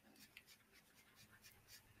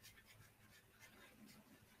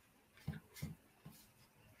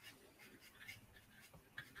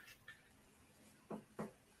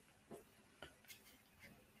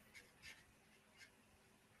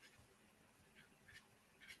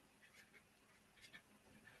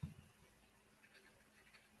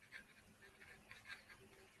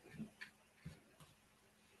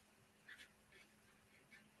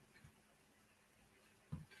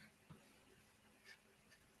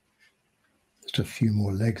 Just a few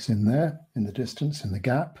more legs in there, in the distance, in the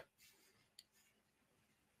gap.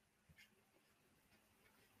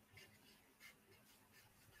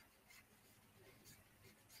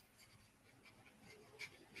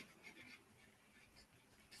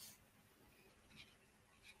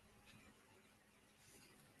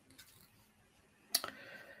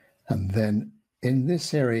 And then in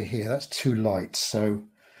this area here, that's too light. So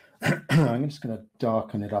I'm just going to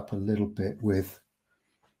darken it up a little bit with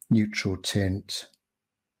neutral tint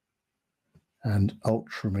and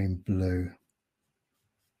ultramarine blue.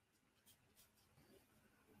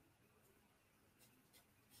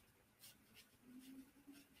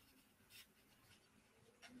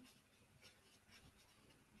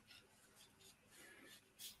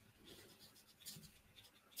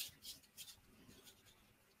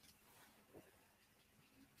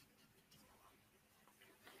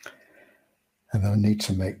 And I need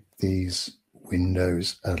to make these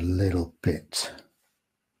windows a little bit,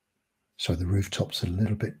 so the rooftops a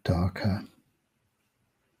little bit darker.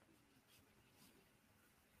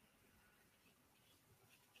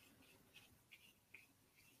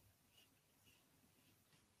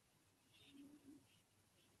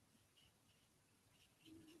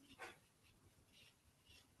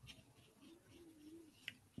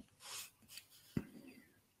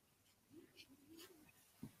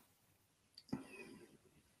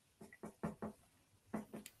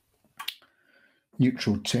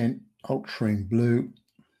 Neutral tint, ultramarine blue,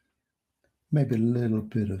 maybe a little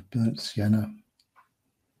bit of burnt sienna,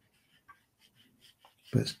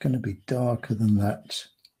 but it's going to be darker than that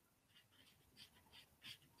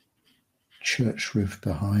church roof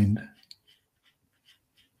behind.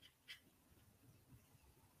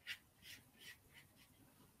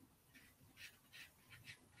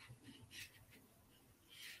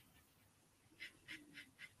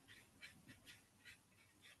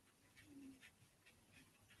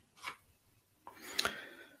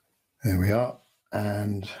 There we are,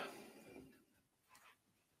 and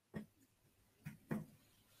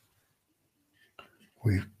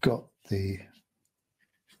we've got the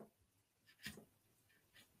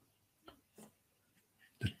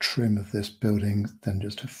trim of this building, then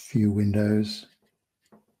just a few windows.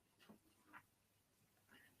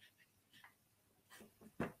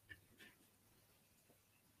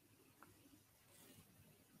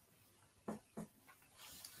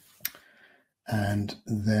 And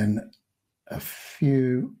then a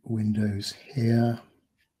few windows here.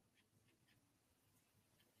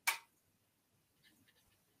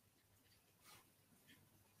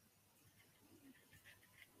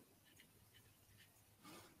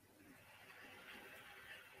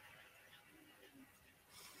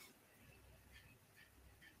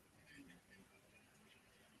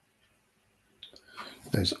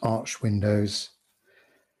 Those arch windows,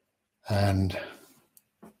 and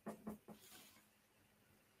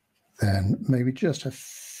then maybe just a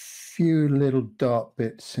few little dark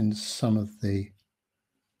bits in some of the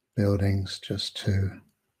buildings just to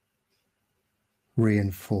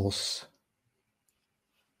reinforce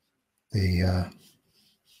the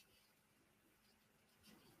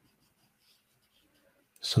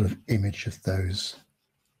sort of image of those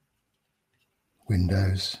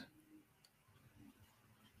windows.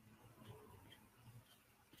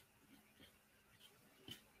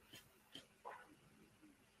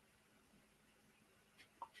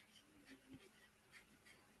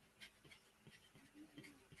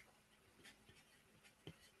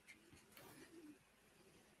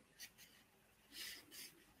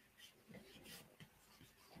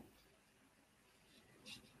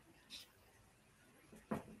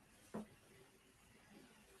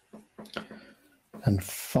 And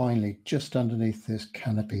finally, just underneath this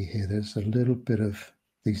canopy here, there's a little bit of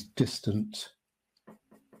these distant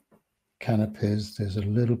canopies. There's a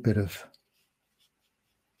little bit of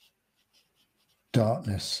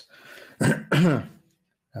darkness that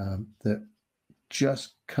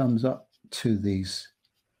just comes up to these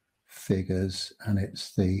figures, and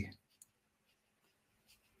it's the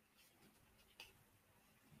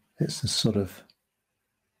sort of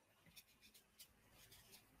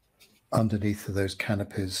underneath of those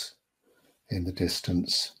canopies in the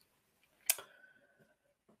distance.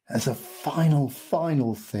 As a final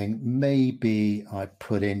thing, maybe I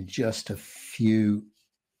put in just a few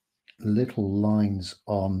little lines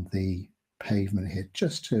on the pavement here,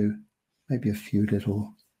 just to maybe a few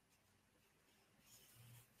little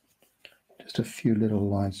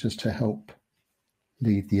lines just to help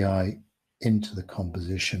lead the eye into the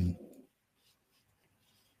composition.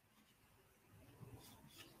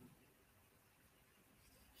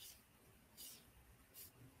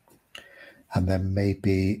 And then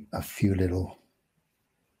maybe a few little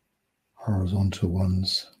horizontal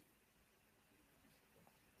ones.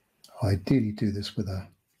 I ideally do this with a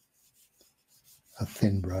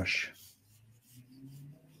thin brush.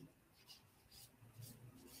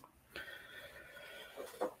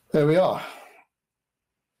 There we are.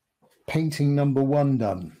 Painting number 1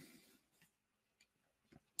 done.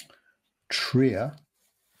 Trier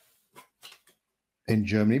in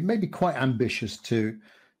Germany, maybe quite ambitious to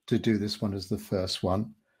do this one as the first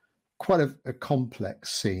one. Quite a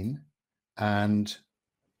complex scene, and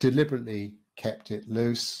deliberately kept it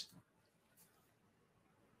loose.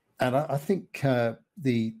 And I think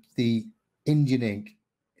the Indian ink,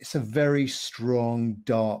 it's a very strong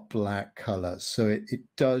dark black color, so it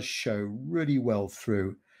does show really well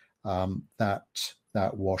through that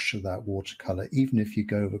wash of that watercolor. Even if you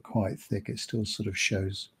go over quite thick, it still sort of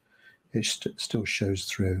shows. It still shows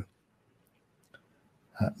through.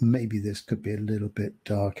 Maybe this could be a little bit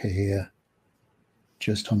darker here,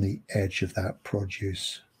 just on the edge of that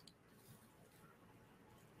produce.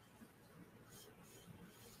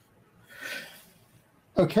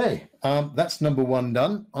 Okay, that's number one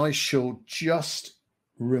done. I shall just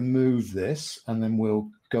remove this and then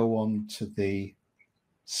we'll go on to the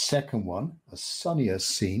second one, a sunnier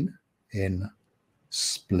scene in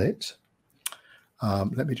Split.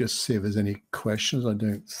 Let me just see if there's any questions. I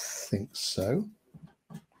don't think so.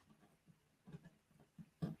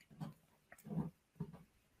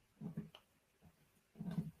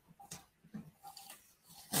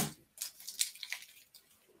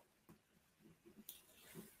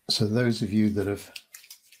 So those of you that have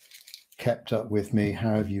kept up with me,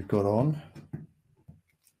 how have you got on?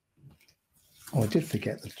 Oh, I did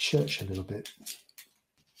forget the church a little bit.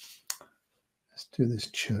 Let's do this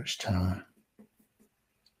church tower.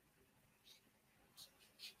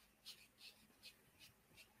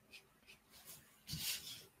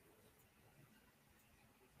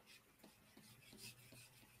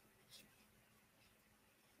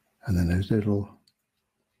 And then those little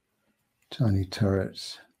tiny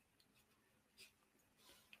turrets,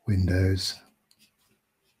 windows.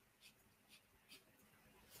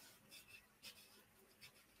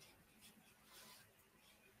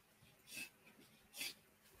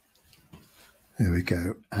 There we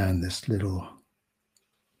go. And this little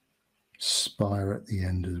spire at the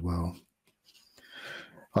end as well.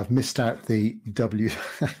 I've missed out the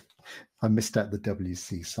I missed out the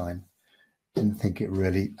WC sign. Didn't think it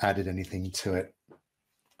really added anything to it.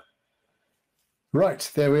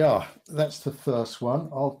 Right, there we are. That's the first one.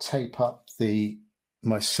 I'll tape up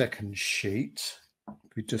my second sheet.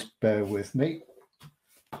 If you just bear with me.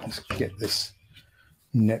 Let's get this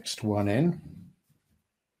next one in.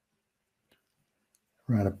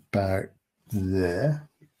 Right about there.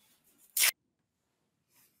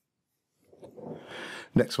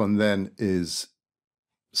 Next one then is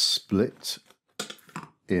Split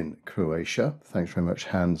in Croatia. Thanks very much,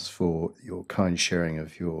 Hans, for your kind sharing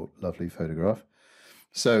of your lovely photograph.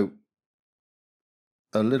 So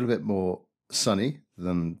a little bit more sunny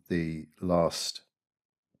than the last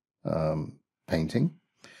painting.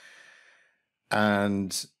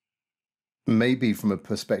 And maybe from a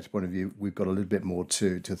perspective point of view, we've got a little bit more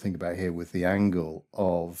to think about here with the angle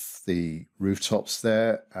of the rooftops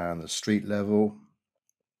there and the street level.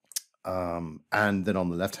 And then on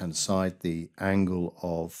the left-hand side, the angle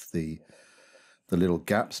of the little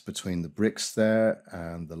gaps between the bricks there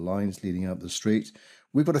and the lines leading up the street.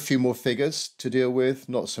 We've got a few more figures to deal with,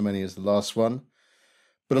 not so many as the last one,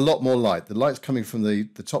 but a lot more light. The light's coming from the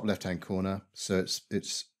top left-hand corner, so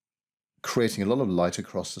it's creating a lot of light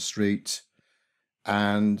across the street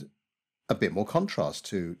and a bit more contrast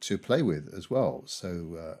to play with as well.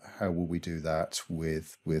 So how will we do that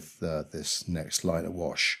with this next line of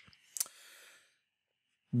wash?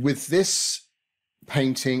 With this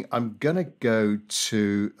painting, I'm going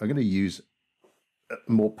to use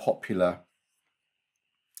more popular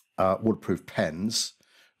waterproof pens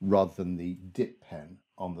rather than the dip pen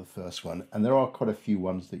on the first one. And there are quite a few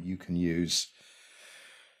ones that you can use.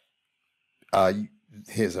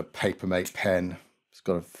 Here's a Papermate pen. It's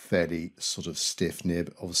got a fairly sort of stiff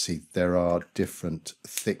nib. Obviously, there are different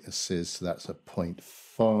thicknesses, so that's a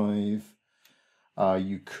 0.5.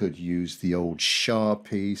 You could use the old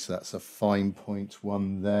Sharpie, so that's a fine point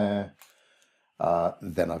one there.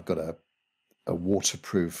 Then I've got a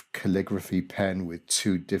waterproof calligraphy pen with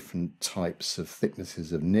two different types of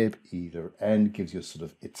thicknesses of nib. Either end gives you a sort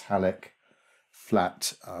of italic,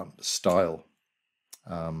 flat style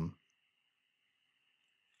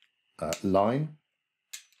line.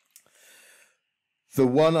 The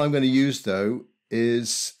one I'm going to use, though,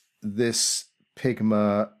 is this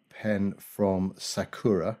Pigma pen from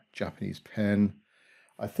Sakura, Japanese pen.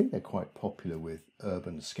 I think they're quite popular with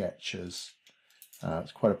urban sketchers.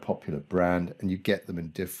 It's quite a popular brand, and you get them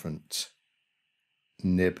in different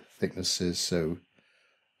nib thicknesses. So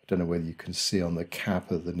I don't know whether you can see on the cap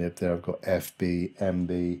of the nib there, I've got FB,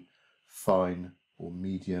 MB, fine or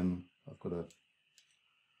medium. I've got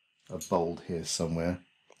a bold here somewhere.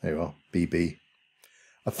 There you are, BB.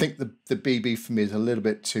 I think the BB for me is a little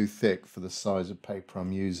bit too thick for the size of paper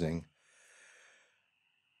I'm using.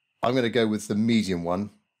 I'm going to go with the medium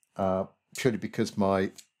one, purely because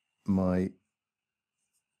my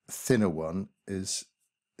thinner one is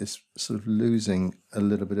sort of losing a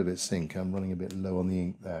little bit of its ink. I'm running a bit low on the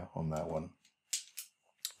ink there on that one.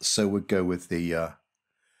 So we'll go with the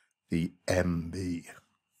MB,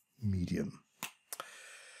 medium.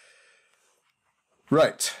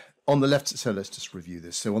 Right. On the left, so let's just review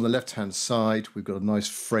this. So on the left-hand side, we've got a nice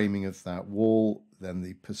framing of that wall. then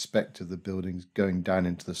the perspective of the buildings going down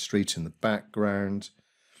into the street in the background,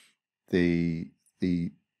 the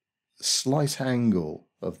slight angle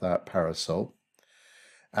of that parasol,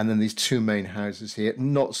 and then these two main houses here.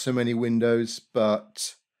 Not so many windows,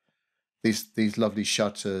 but these lovely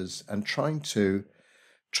shutters, and trying to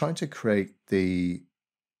create the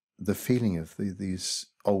feeling of these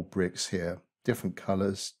old bricks here. Different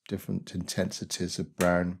colours, different intensities of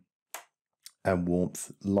brown and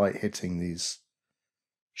warmth, light hitting these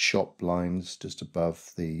shop blinds just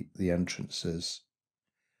above the entrances,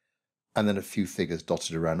 and then a few figures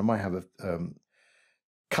dotted around. I might have a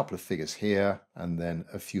couple of figures here and then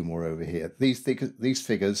a few more over here. These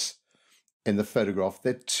figures in the photograph,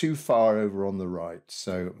 they're too far over on the right,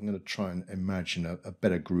 so I'm going to try and imagine a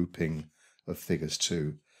better grouping of figures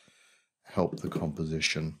to help the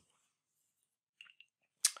composition.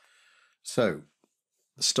 So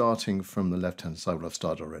starting from the left-hand side, well, I've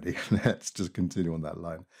started already. Let's just continue on that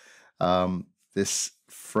line. This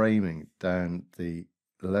framing down the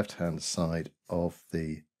left-hand side of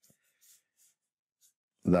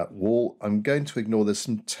that wall. I'm going to ignore, there's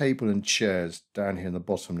some table and chairs down here in the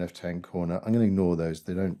bottom left-hand corner. I'm going to ignore those.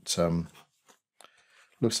 They don't,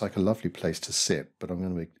 looks like a lovely place to sit, but I'm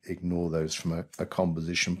going to ignore those from a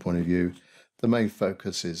composition point of view. The main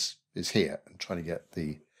focus is here, and trying to get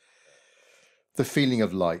the feeling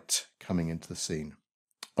of light coming into the scene.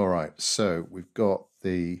 All right, so we've got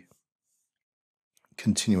the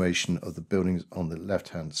continuation of the buildings on the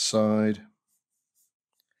left-hand side,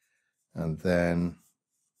 and then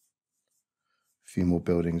a few more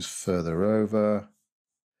buildings further over.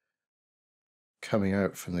 Coming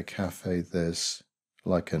out from the cafe, there's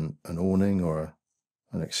like an awning or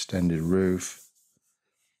an extended roof,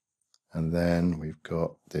 and then we've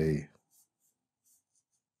got the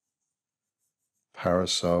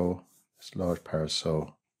parasol, this large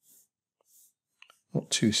parasol, not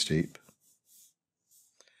too steep.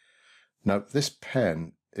 Now this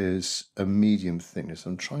pen is a medium thickness.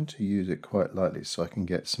 I'm trying to use it quite lightly so I can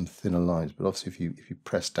get some thinner lines, but obviously if you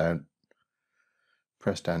press down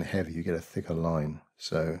heavy, you get a thicker line.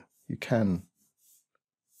 So you can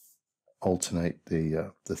alternate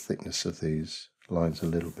the thickness of these lines a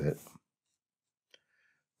little bit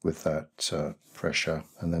with that pressure.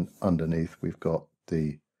 And then underneath we've got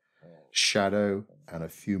the shadow and a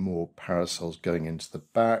few more parasols going into the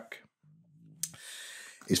back.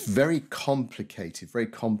 It's very complicated, very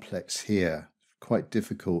complex here. Quite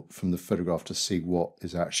difficult from the photograph to see what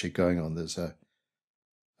is actually going on. There's a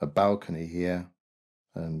balcony here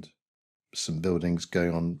and some buildings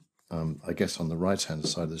going on, I guess on the right-hand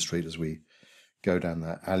side of the street as we go down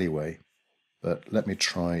that alleyway. But let me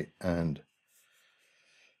try and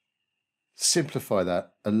simplify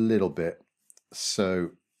that a little bit.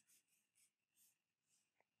 So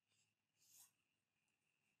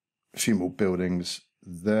a few more buildings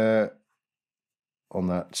there on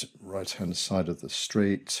that right-hand side of the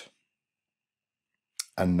street.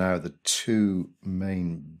 And now the two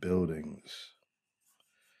main buildings.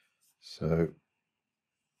 So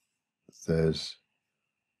there's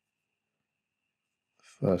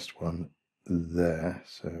the first one there.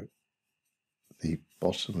 So the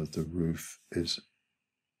bottom of the roof is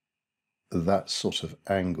that sort of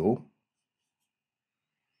angle.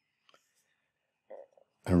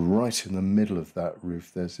 And right in the middle of that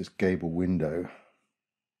roof, there's this gable window.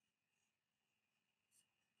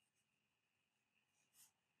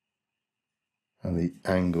 And the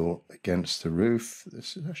angle against the roof,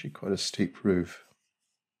 this is actually quite a steep roof.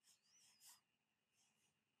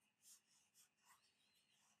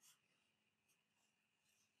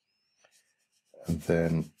 And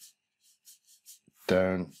then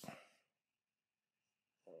down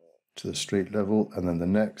to the street level, and then the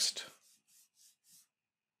next.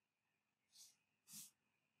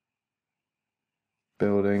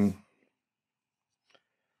 Building.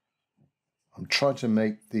 I'm trying to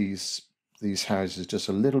make these houses just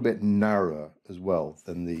a little bit narrower as well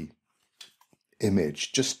than the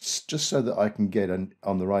image, just so that I can get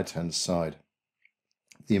on the right hand side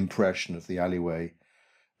the impression of the alleyway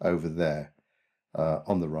over there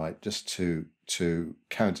on the right, just to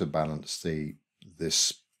counterbalance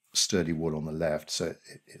this sturdy wall on the left, so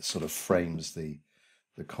it sort of frames the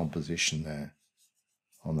composition there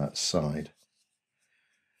on that side.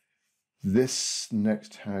 This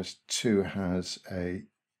next house too has a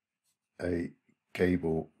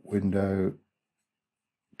gable window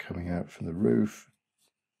coming out from the roof,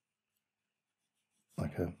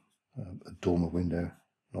 like a dormer window.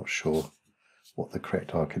 Not sure what the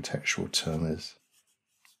correct architectural term is.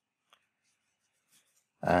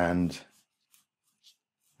 And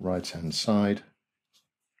right hand side,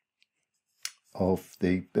 of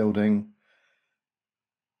the building.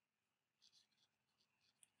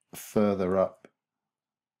 Further up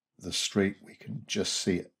the street, we can just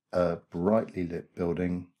see a brightly lit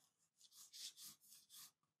building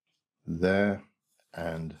there,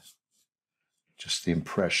 and just the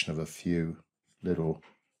impression of a few little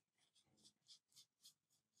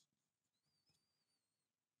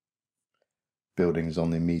buildings on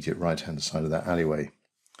the immediate right-hand side of that alleyway.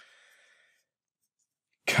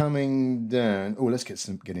 Coming down, oh, let's get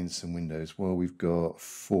into some windows. Well, we've got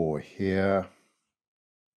 4 here.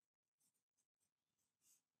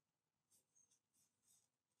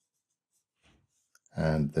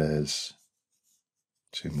 And there's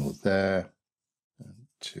 2 more there, and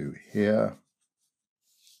 2 here,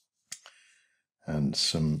 and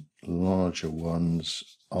some larger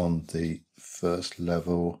ones on the first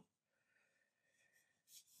level,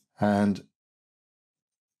 and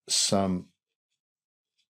some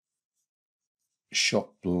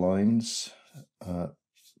shop blinds,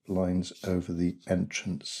 blinds over the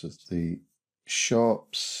entrance of the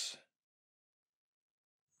shops.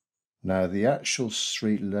 Now the actual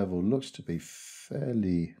street level looks to be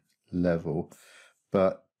fairly level,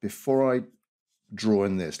 but before I draw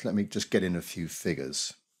in this, let me just get in a few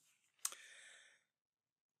figures.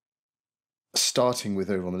 Starting with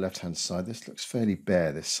over on the left-hand side, this looks fairly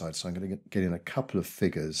bare this side, so I'm going to get in a couple of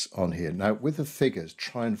figures on here. Now with the figures,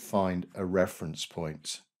 try and find a reference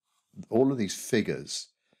point. All of these figures,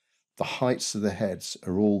 the heights of the heads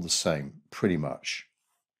are all the same, pretty much.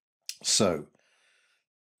 So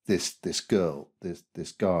this girl,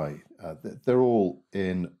 this guy, they're all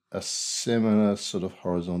in a similar sort of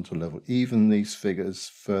horizontal level. Even these figures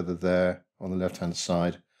further there on the left-hand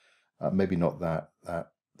side, maybe not that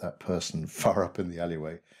person far up in the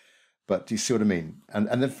alleyway, but do you see what I mean? And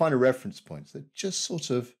then find a reference point. They're just sort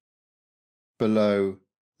of below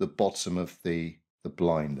the bottom of the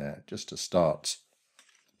blind there, just to start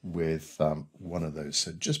with one of those.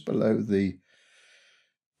 So just below the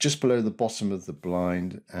bottom of the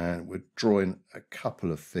blind, and we're drawing a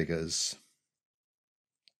couple of figures.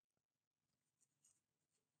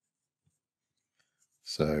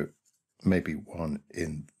 So maybe one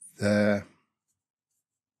in there,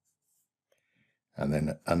 and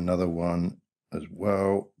then another one as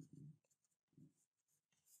well.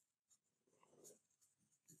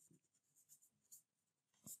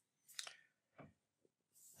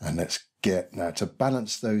 And let's get, now to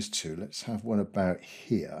balance those two, let's have one about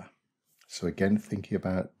here. So again, thinking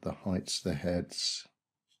about the heights of the heads.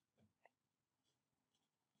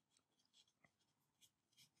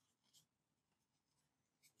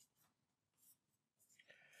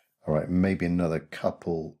 All right, maybe another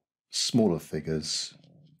couple smaller figures.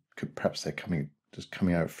 Perhaps they're just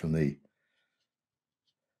coming out from the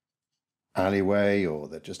alleyway, or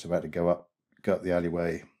they're just about to go up the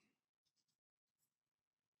alleyway.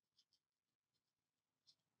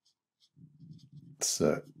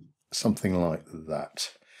 So something like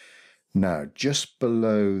that. Now, just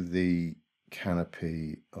below the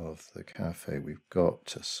canopy of the cafe, we've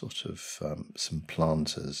got a sort of some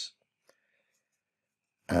planters,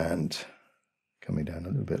 and coming down a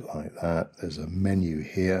little bit like that, there's a menu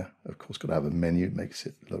here. Of course, got to have a menu, it makes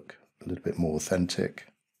it look a little bit more authentic.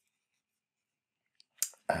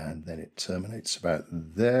 And then it terminates about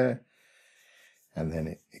there, and then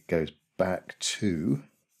it goes back to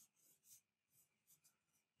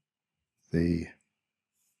the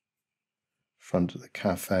front of the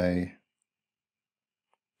cafe.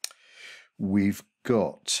 We've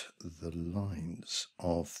got the lines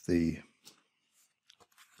of these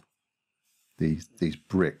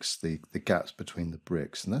bricks, the gaps between the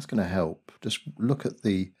bricks, and that's going to help. Just look at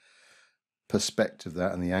the perspective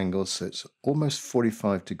there and the angle. So it's almost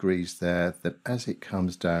 45 degrees there. Then as it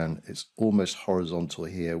comes down, it's almost horizontal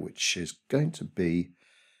here, which is going to be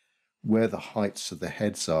where the heights of the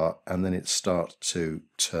heads are, and then it starts to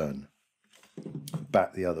turn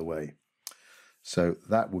back the other way. So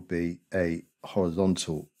that would be a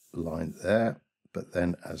horizontal line there, but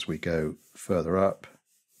then as we go further up,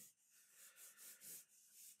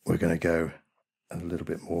 we're going to go a little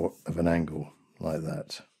bit more of an angle like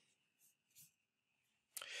that.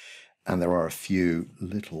 And there are a few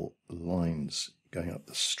little lines going up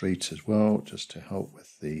the street as well, just to help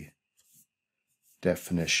with the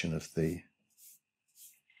definition of the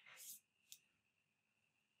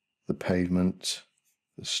pavement,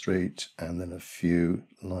 the street, and then a few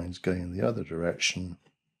lines going in the other direction.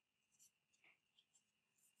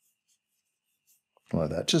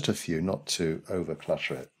 Like that, just a few, not to over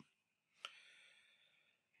clutter it.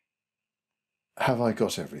 Have I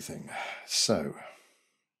got everything? So,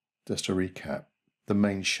 just to recap, the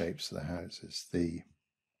main shapes of the houses.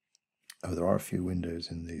 There are a few windows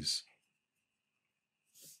in these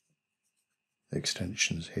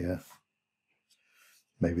extensions here.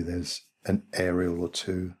 Maybe there's an aerial or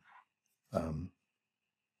two,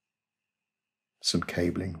 some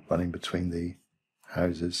cabling running between the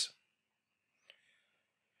houses.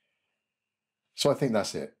 So I think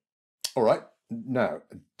that's it. All right, now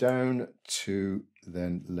down to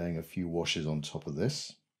then laying a few washes on top of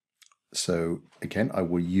this. So again, I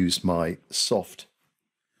will use my soft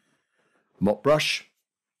mop brush,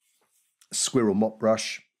 squirrel mop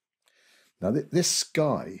brush. Now this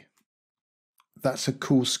sky, that's a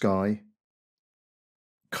cool sky,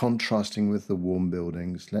 contrasting with the warm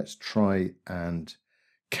buildings. Let's try and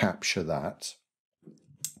capture that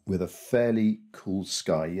with a fairly cool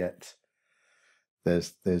sky, yet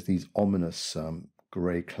there's these ominous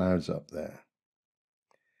grey clouds up there.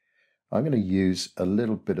 I'm going to use a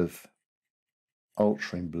little bit of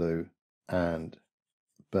ultramarine blue and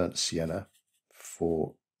burnt sienna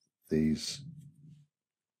for these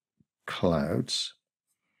clouds,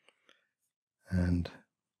 and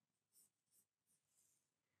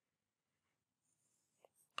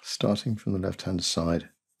starting from the left hand side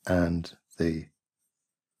and the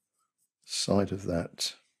side of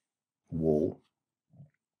that wall,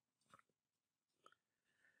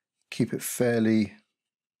 keep it fairly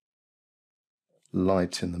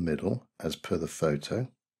light in the middle as per the photo.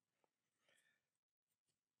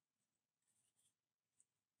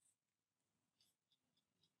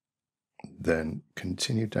 Then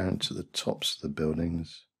continue down to the tops of the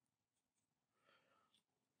buildings.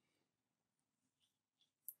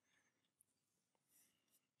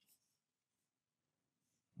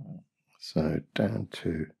 So down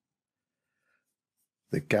to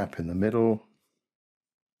the gap in the middle.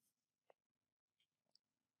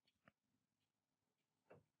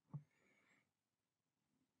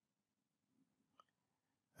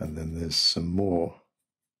 And then there's some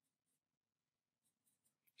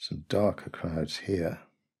darker clouds here.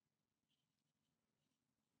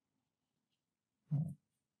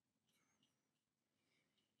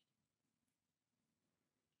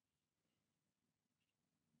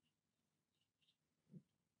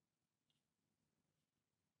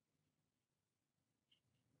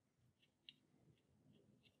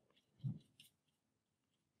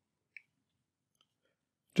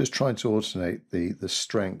 Just trying to alternate the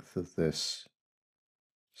strength of this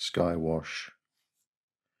sky wash.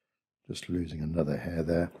 Just losing another hair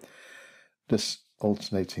there. Just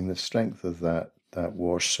alternating the strength of that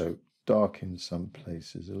wash, so dark in some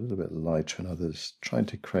places, a little bit lighter in others, trying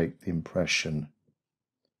to create the impression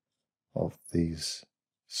of these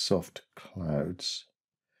soft clouds.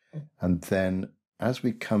 And then as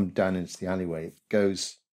we come down into the alleyway, it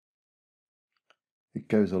goes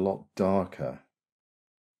a lot darker.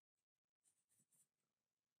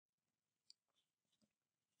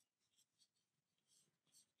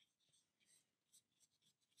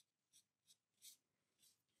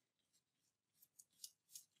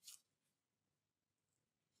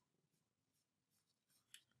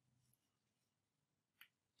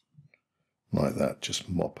 Like that, just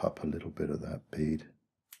mop up a little bit of that bead.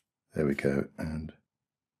 There we go, and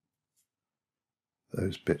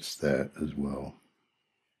those bits there as well.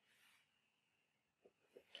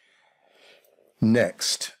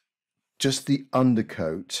 Next, just the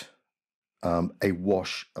undercoat, a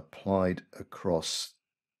wash applied across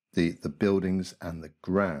the buildings and the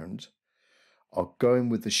ground. I'll go in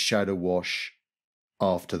with the shadow wash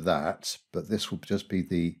after that, but this will just be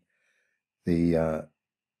the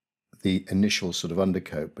initial sort of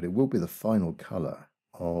undercoat, but it will be the final colour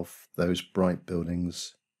of those bright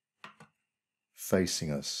buildings facing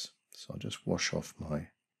us. So I'll just wash off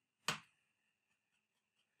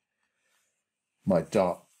my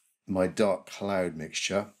dark cloud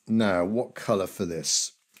mixture. Now, what colour for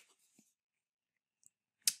this?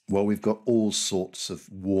 Well, we've got all sorts of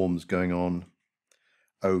warms going on,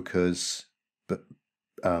 ochres, but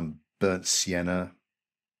burnt sienna,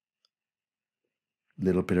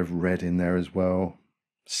 little bit of red in there as well.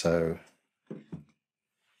 So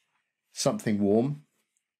something warm.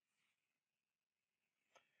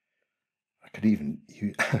 I could even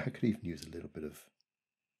use a little bit of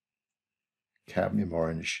cadmium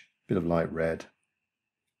orange, bit of light red.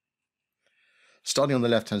 Starting on the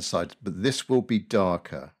left hand side, but this will be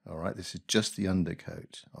darker. All right, this is just the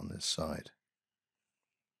undercoat on this side.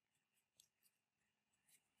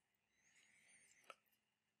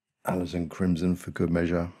 Alizarin crimson for good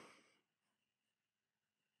measure.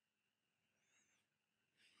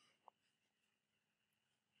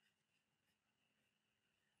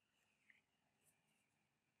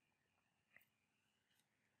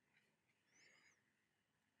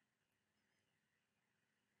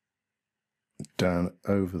 down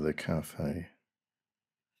over the cafe.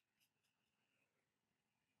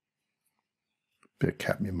 Bit of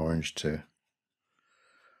cadmium orange to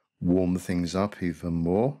warm things up even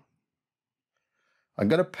more. I'm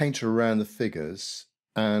going to paint around the figures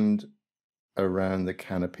and around the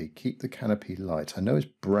canopy. Keep the canopy light. I know it's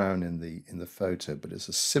brown in the photo, but it's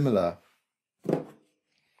a similar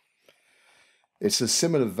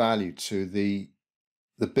value to the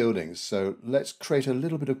buildings. So let's create a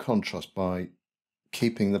little bit of contrast by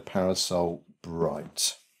keeping the parasol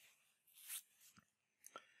bright.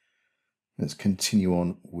 Let's continue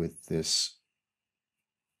on with this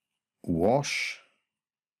wash.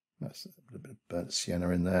 That's a little bit of burnt sienna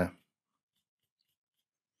in there.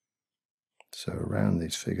 So around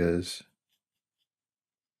these figures.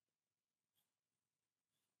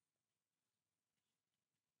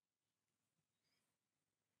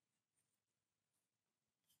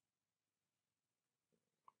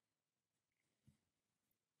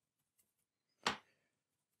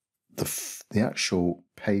 The actual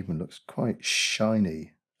pavement looks quite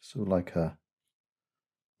shiny, sort of like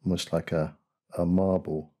almost like a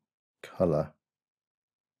marble colour.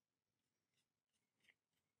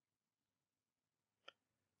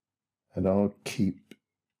 And I'll keep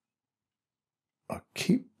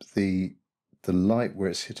the light where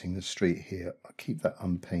it's hitting the street here. I'll keep that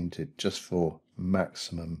unpainted just for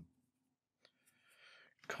maximum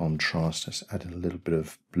contrast. Let's add a little bit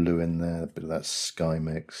of blue in there, a bit of that sky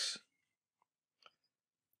mix,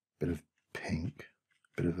 a bit of pink,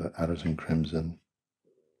 a bit of that alizarin crimson.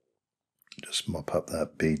 Just mop up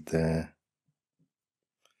that bead there.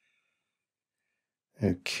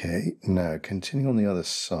 Okay, now continuing on the other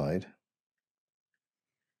side.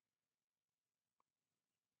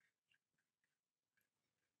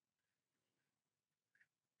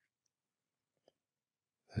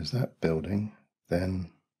 There's that building,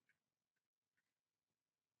 then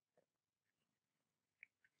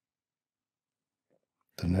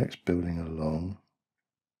the next building along.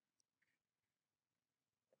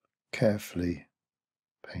 Carefully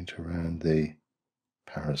paint around the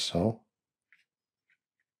parasol.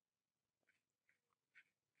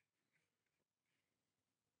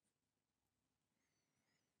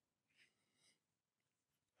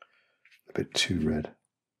 A bit too red.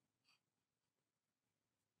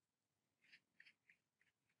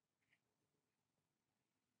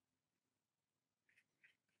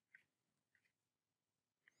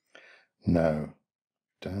 Now,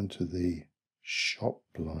 down to the shop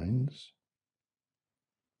blinds.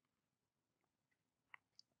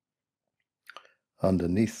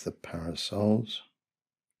 Underneath the parasols,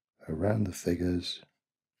 around the figures.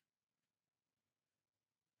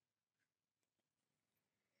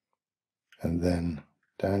 And then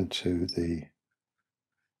down to the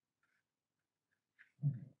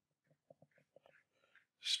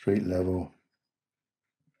street level.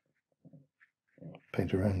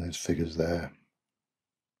 Paint around those figures there.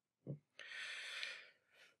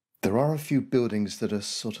 There are a few buildings that are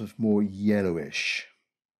sort of more yellowish.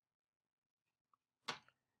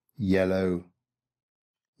 Yellow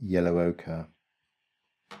ochre.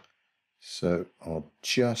 So I'll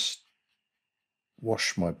just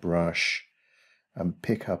wash my brush and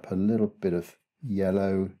pick up a little bit of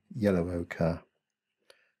yellow ochre.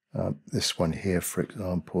 This one here, for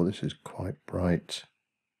example, this is quite bright.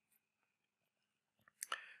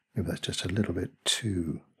 Maybe that's just a little bit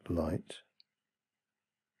too light.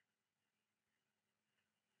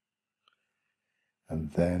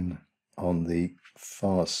 And then on the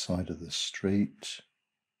far side of the street,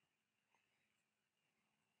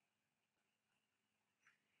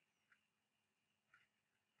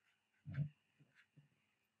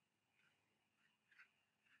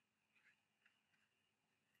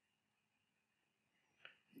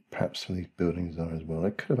 perhaps some of these buildings are as well. I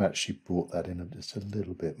could have actually brought that in just a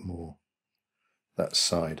little bit more, that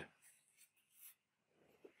side.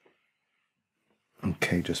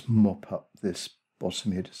 Okay, just mop up this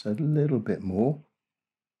bottom here just a little bit more.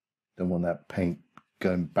 Don't want that paint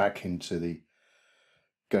going back into the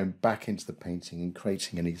painting and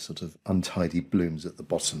creating any sort of untidy blooms at the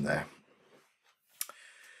bottom there.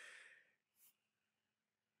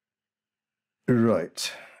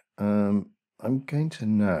 Right, I'm going to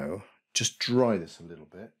now just dry this a little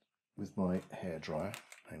bit with my hairdryer.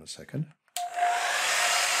 Hang on a second.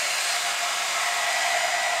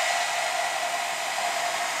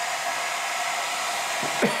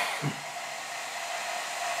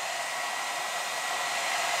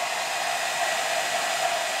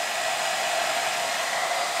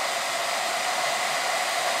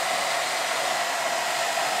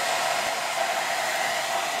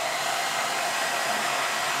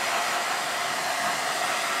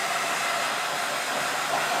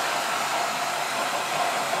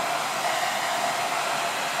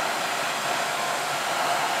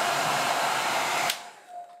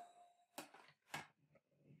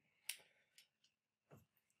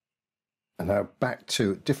 Now back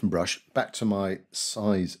to different brush, back to my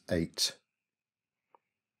size 8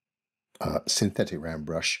 synthetic round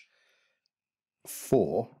brush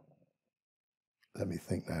for, let me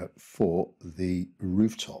think now, for the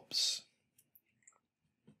rooftops.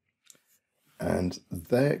 And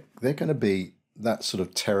they're going to be that sort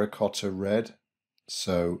of terracotta red,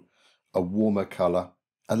 so a warmer colour,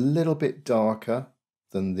 a little bit darker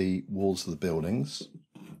than the walls of the buildings.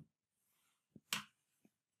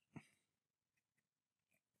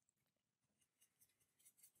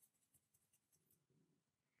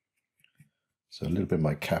 So a little bit of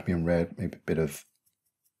my cadmium red, maybe a bit of,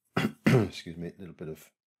 excuse me, a little bit of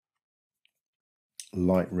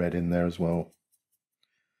light red in there as well.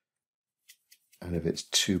 And if it's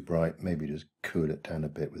too bright, maybe just cool it down a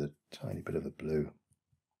bit with a tiny bit of the blue.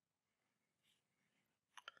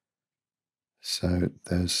 So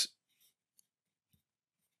there's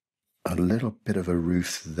a little bit of a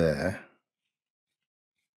roof there.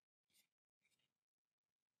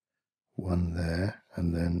 One there,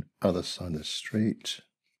 and then other side of the street.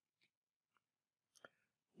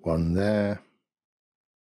 One there.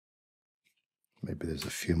 Maybe there's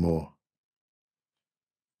a few more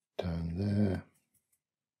down there.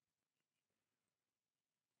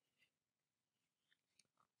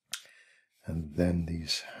 And then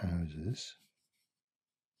these houses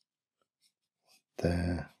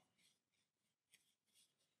there.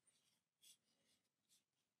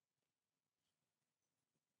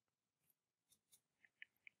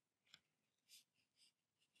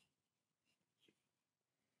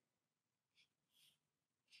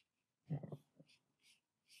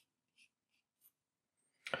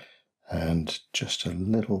 And just a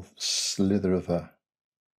little slither of a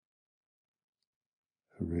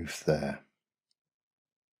roof there.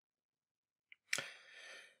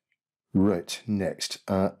 Right, next,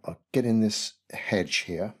 I'll get in this hedge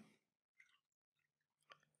here.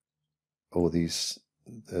 All these,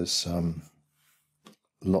 there's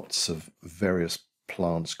lots of various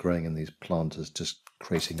plants growing in these planters, just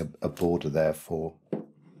creating a border there for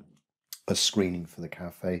a screening for the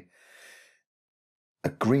cafe. A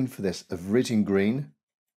green for this, a viridian green,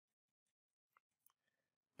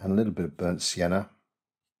 and a little bit of burnt sienna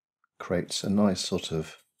creates a nice sort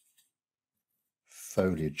of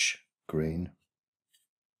foliage green.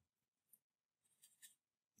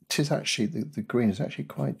 It is actually, the green is actually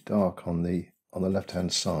quite dark on the left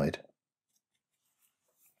hand side.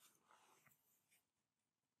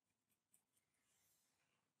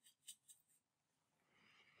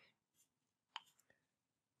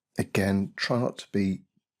 Again, try not to be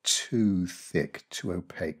too thick, too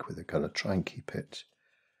opaque with the colour. Try and keep it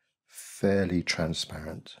fairly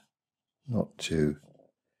transparent, not too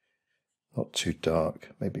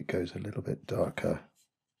dark. Maybe it goes a little bit darker.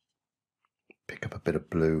 Pick up a bit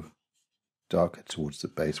of blue, darker towards the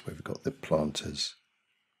base where we've got the planters.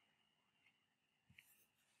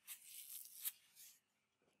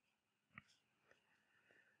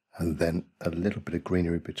 And then a little bit of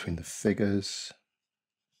greenery between the figures.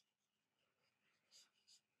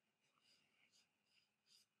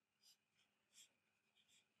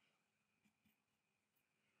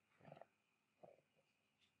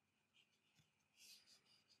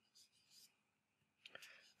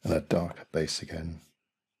 And a darker base again.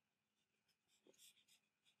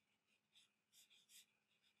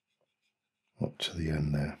 Up to the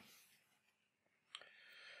end there.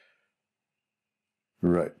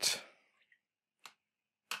 Right.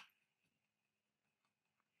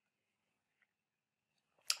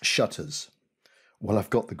 Shutters. Well, I've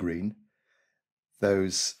got the green.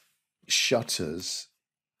 Those shutters,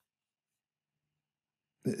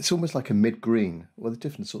 it's almost like a mid-green. Well, the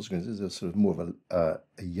different sorts of greens. There's a sort of more of a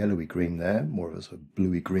yellowy green there, more of a sort of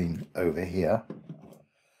bluey green over here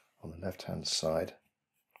on the left-hand side.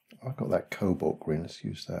 I've got that cobalt green. Let's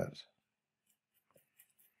use that.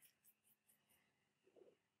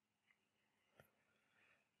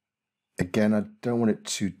 Again, I don't want it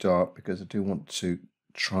too dark because I do want to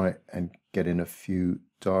try and get in a few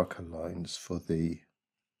darker lines for the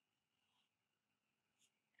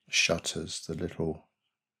shutters, the little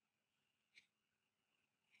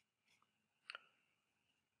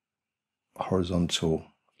horizontal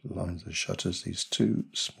lines of shutters, these two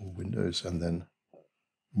small windows, and then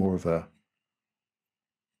more of a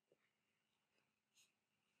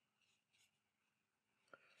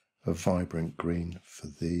vibrant green for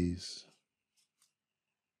these.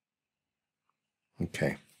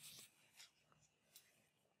 Okay.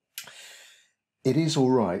 It is all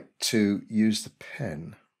right to use the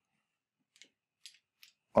pen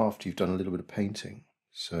after you've done a little bit of painting.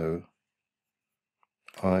 So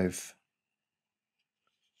I've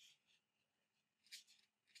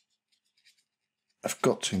I've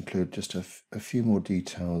got to include just a few more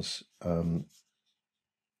details on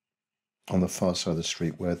the far side of the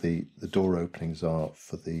street where the door openings are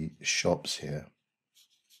for the shops here.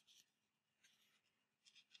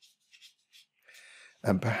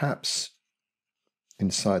 And perhaps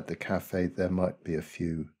inside the cafe there might be a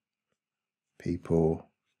few people,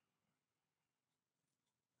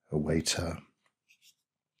 a waiter,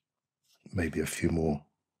 maybe a few more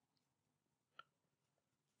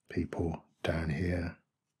people down here,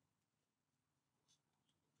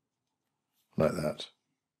 like that.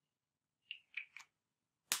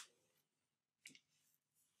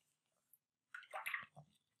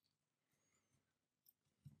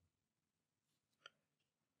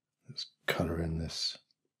 Let's colour in this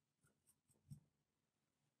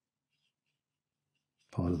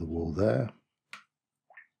part of the wall there.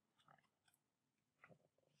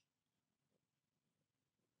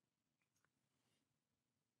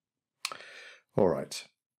 All right.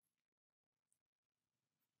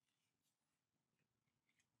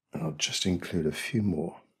 And I'll just include a few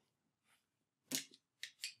more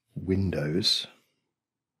windows.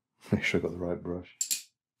 Make sure I've got the right brush,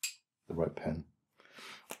 the right pen.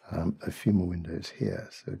 A few more windows here.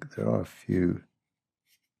 So there are a few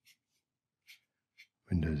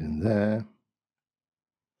windows in there,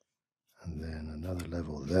 and then another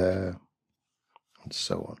level there, and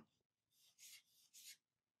so on.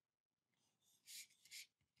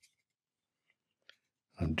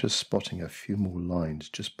 I'm just spotting a few more lines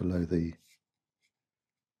just below the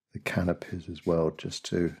canopies as well, just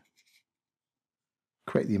to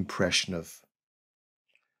create the impression of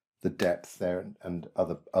the depth there and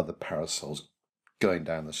other parasols going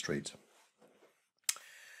down the street.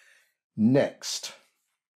 Next,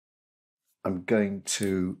 I'm going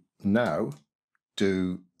to now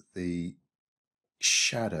do the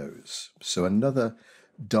shadows. So another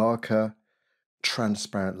darker,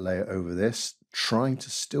 transparent layer over this, trying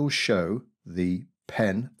to still show the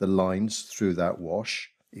pen, the lines through that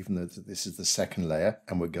wash, even though this is the second layer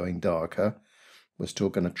and we're going darker. We're still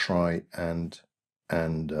going to try and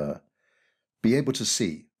be able to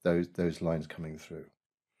see those lines coming through.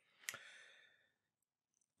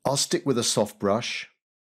 I'll stick with a soft brush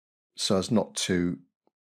so as not to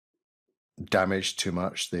damage too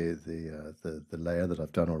much the layer that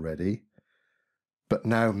I've done already, but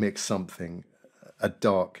now mix something, a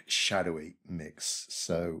dark shadowy mix.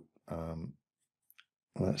 So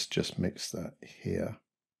let's just mix that here.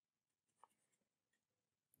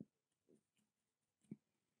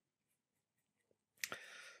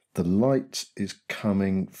 The light is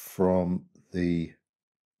coming from the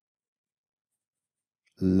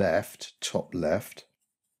left, top left,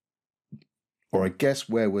 or I guess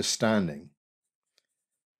where we're standing,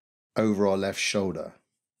 over our left shoulder,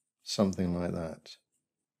 something like that.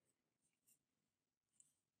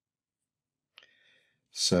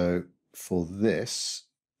 So for this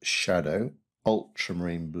shadow,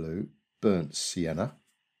 ultramarine blue, burnt sienna.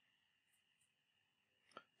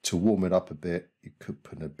 To warm it up a bit, you could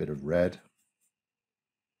put in a bit of red.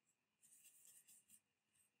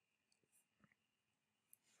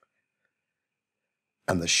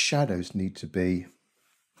 And the shadows need to be,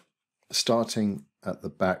 starting at the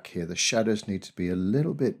back here, the shadows need to be a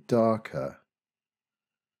little bit darker.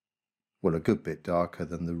 Well, a good bit darker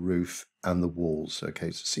than the roof and the walls. Okay,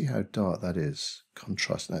 so see how dark that is.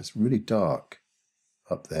 Contrast, that's really dark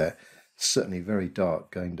up there. Certainly very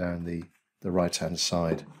dark going down the right-hand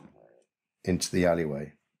side into the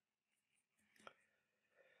alleyway.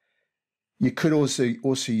 You could also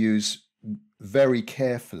use, very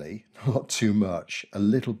carefully, not too much, a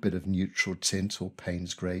little bit of neutral tint or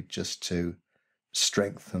Payne's grey just to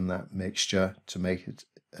strengthen that mixture, to make it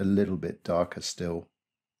a little bit darker still.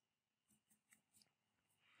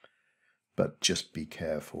 But just be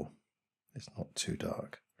careful, it's not too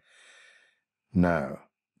dark. Now,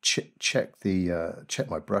 check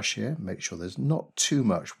my brush here, make sure there's not too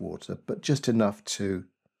much water, but just enough to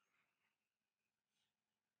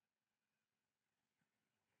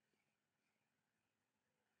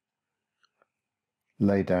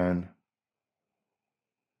lay down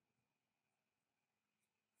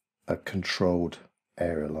a controlled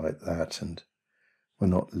area like that, and we're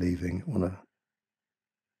not leaving. I want to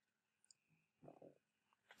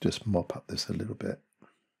just mop up this a little bit.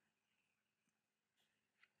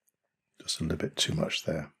 Just a little bit too much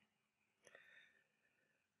there.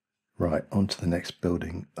 Right, on to the next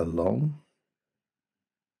building along.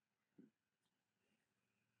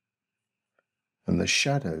 And the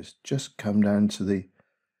shadows just come down to the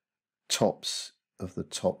tops of the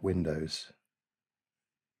top windows.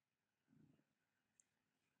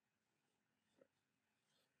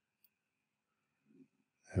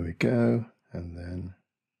 There we go, and then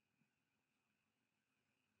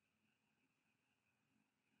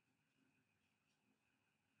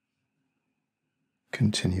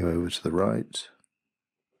continue over to the right.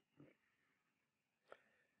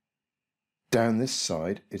 Down this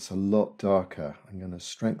side, it's a lot darker. I'm going to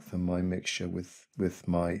strengthen my mixture with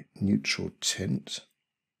my neutral tint,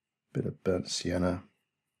 bit of burnt sienna,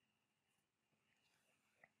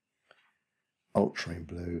 ultramarine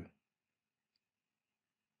blue,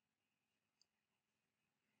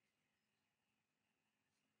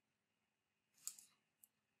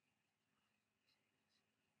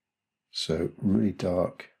 so really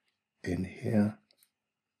dark in here,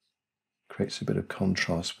 creates a bit of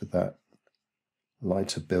contrast with that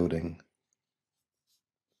lighter building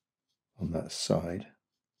on that side,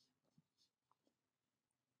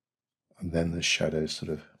 and then the shadows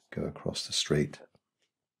sort of go across the street.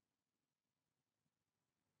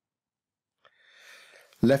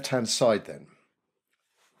 Left hand side then,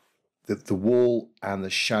 the wall and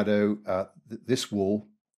the shadow, this wall,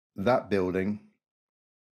 that building,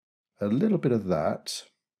 a little bit of that,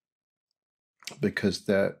 because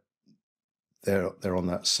they're on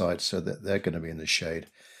that side, so that they're going to be in the shade,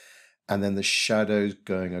 and then the shadows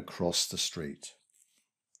going across the street.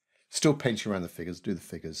 Still painting around the figures, do the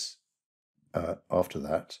figures after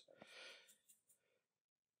that.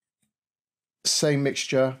 Same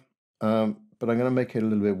mixture, but I'm going to make it a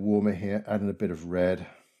little bit warmer here, adding a bit of red,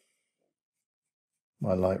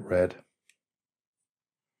 my light red.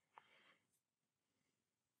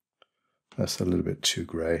 That's a little bit too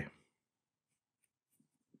grey.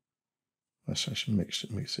 I should mix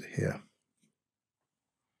it here.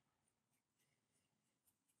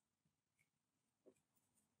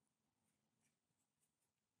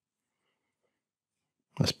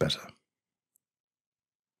 That's better.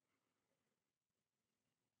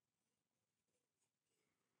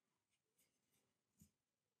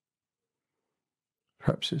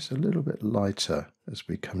 Perhaps it's a little bit lighter as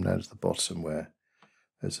we come down to the bottom, where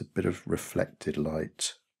there's a bit of reflected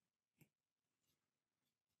light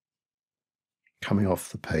coming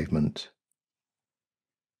off the pavement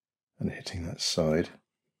and hitting that side.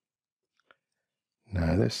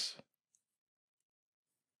 Now this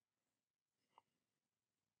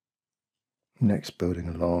next building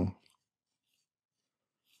along,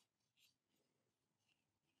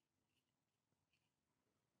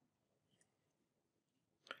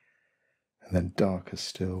 and then darker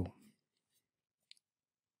still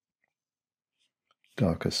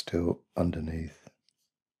underneath.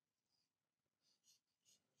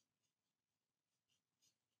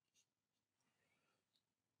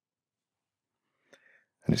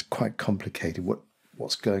 And it's quite complicated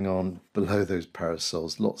what's going on below those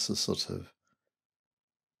parasols. Lots of sort of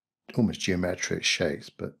almost geometric shapes,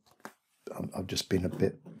 but I've just been a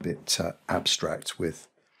bit abstract with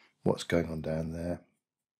what's going on down there.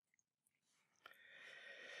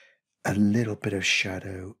 A little bit of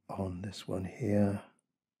shadow on this one here.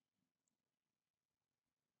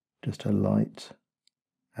 Just a light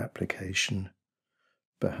application,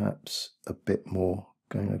 perhaps a bit more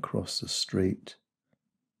going across the street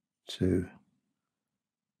to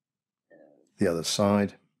the other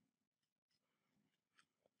side.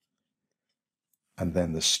 And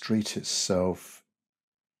then the street itself,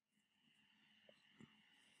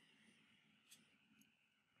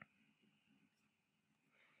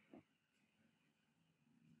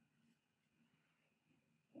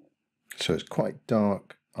 so it's quite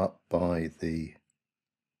dark up by the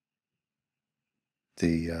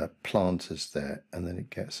planters there, and then it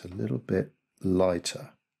gets a little bit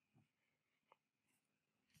lighter.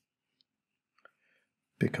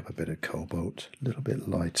 Pick up a bit of cobalt, a little bit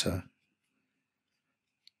lighter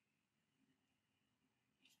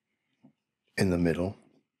in the middle,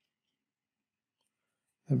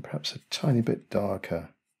 then perhaps a tiny bit darker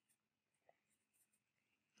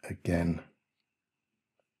again,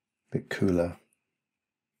 a bit cooler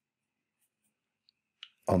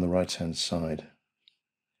on the right hand side.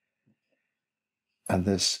 And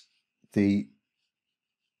there's the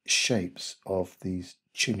shapes of these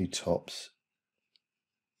chimney tops,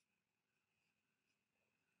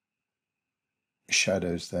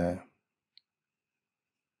 shadows there,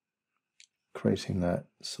 creating that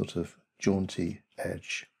sort of jaunty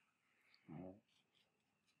edge.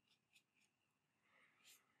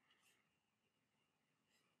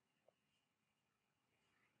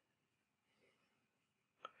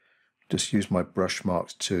 Just use my brush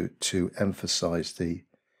marks to emphasize the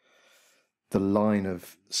line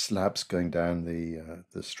of slabs going down the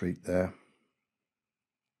street there.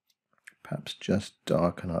 Perhaps just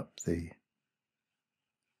darken up the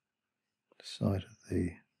side of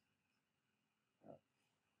the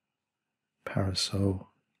parasol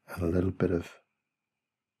and a little bit of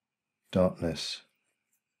darkness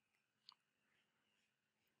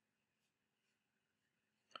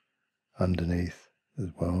underneath as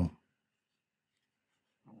well,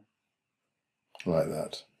 like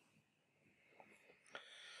that.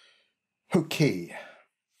 Okay,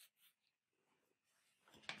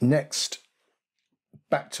 next,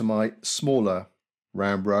 back to my smaller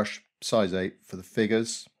round brush, size 8 for the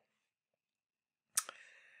figures,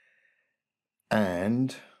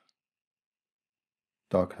 and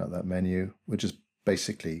darken out that menu. We'll just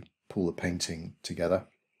basically pull the painting together.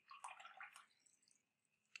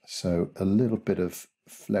 So a little bit of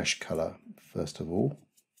flesh colour first of all.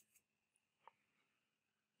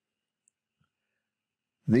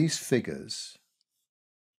 These figures,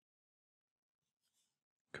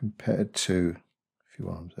 compared to, a few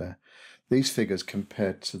arms there, these figures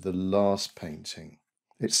compared to the last painting,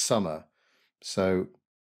 it's summer, so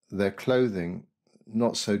their clothing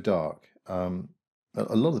not so dark. A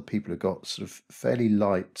lot of the people have got sort of fairly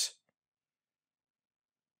light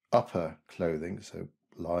upper clothing, so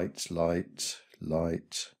light, light,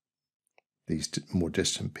 light. These more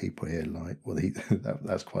distant people here, light. Well,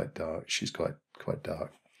 that's quite dark. She's quite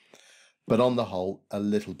dark. But on the whole, a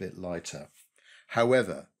little bit lighter.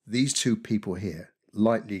 However, these two people here,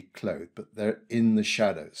 lightly clothed, but they're in the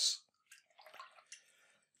shadows.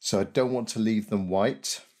 So I don't want to leave them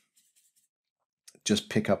white. Just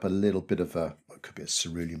pick up a little bit of it could be a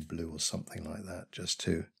cerulean blue or something like that, just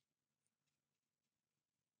to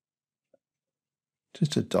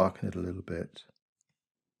darken it a little bit.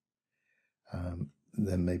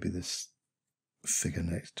 Then maybe this figure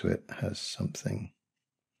next to it has something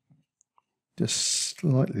just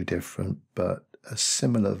slightly different, but a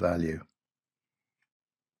similar value.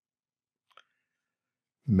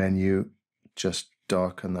 Menu, just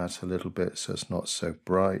darken that a little bit so it's not so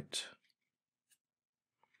bright.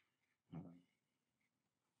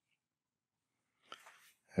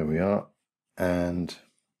 There we are. And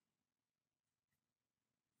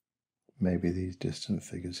maybe these distant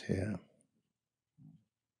figures here.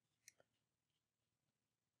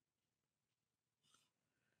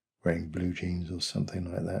 Wearing blue jeans or something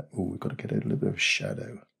like that. Oh, we've got to get a little bit of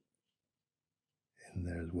shadow in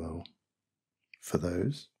there as well for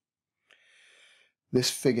those.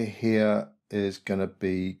 This figure here is going to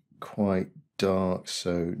be quite dark,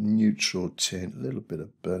 so neutral tint, a little bit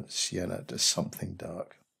of burnt sienna to something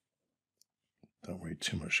dark. Don't worry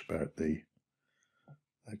too much about the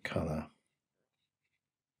colour.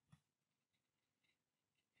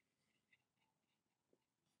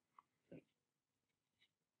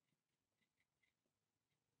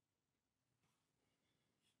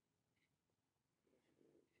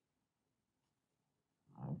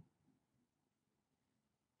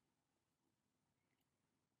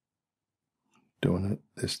 Don't want it,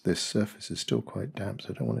 this surface is still quite damp, so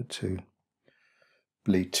I don't want it to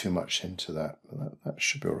bleed too much into that. That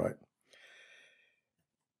should be all right.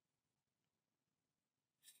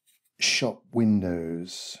 Shop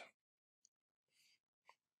windows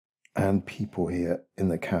and people here in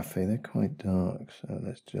the cafe, they're quite dark, so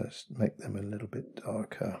let's just make them a little bit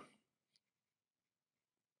darker.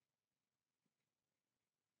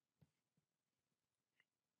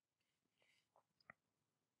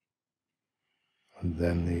 And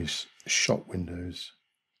then these shop windows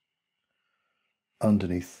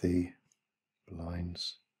underneath the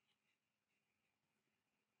blinds.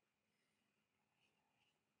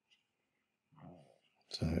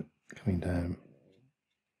 So coming down.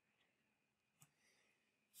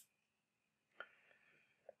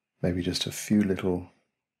 Maybe just a few little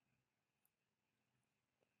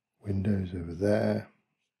windows over there.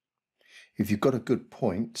 If you've got a good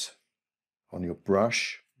point on your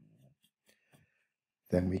brush,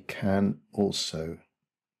 then we can also,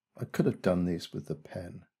 I could have done these with the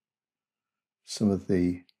pen, some of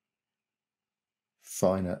the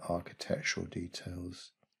finer architectural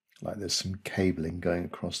details, like there's some cabling going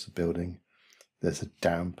across the building, there's a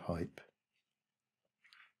downpipe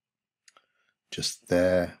just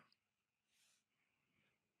there.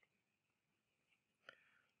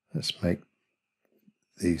 Let's make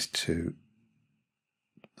these two,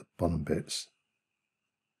 the bottom bits,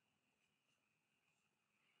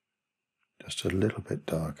 just a little bit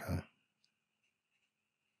darker.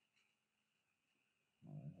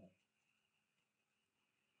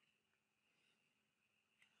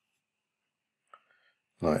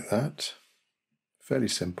 Like that. Fairly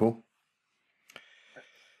simple.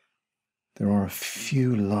 There are a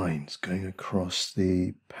few lines going across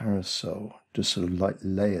the parasol, just sort of like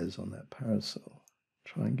layers on that parasol.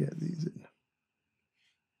 Try and get these in.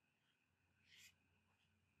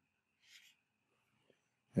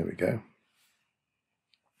 There we go.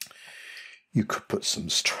 You could put some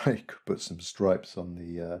stripes on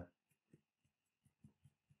the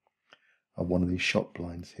on one of these shop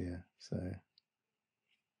blinds here. So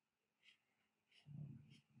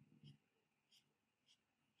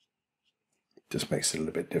just makes it a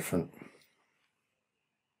little bit different.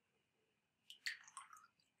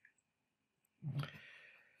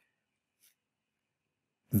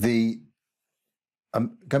 Going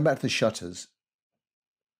back to the shutters,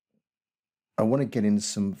 I want to get in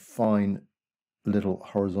some fine little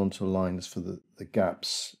horizontal lines for the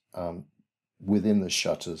gaps within the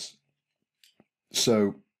shutters.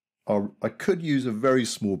 So I could use a very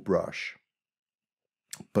small brush,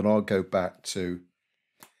 but I'll go back to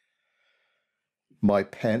my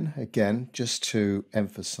pen again just to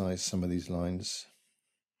emphasize some of these lines.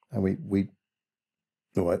 And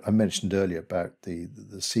I mentioned earlier about the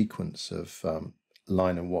sequence of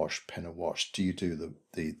line and wash, pen and wash. Do you do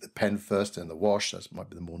the pen first and the wash? That might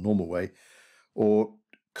be the more normal way. Or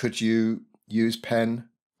could you use pen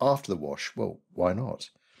after the wash? Well, why not?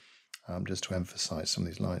 Just to emphasize some of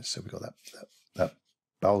these lines. So we've got that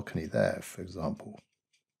balcony there, for example.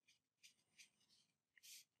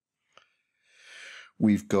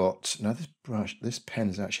 We've got, now this pen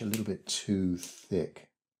is actually a little bit too thick.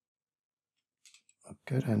 I'll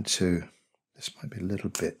go down to, this might be a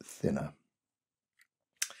little bit thinner.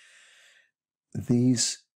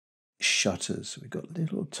 These shutters, we've got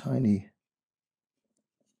little tiny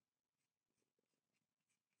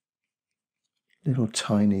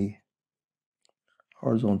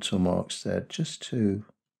horizontal marks there just to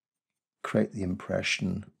create the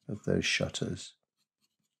impression of those shutters.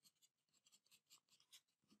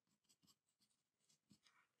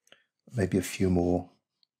 Maybe a few more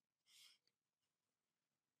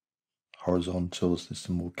horizontals, there's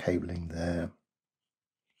some more cabling there.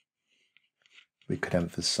 We could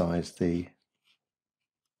emphasize the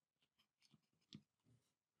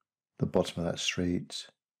bottom of that street.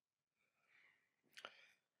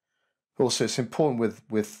 Also, it's important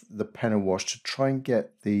with the pen and wash to try and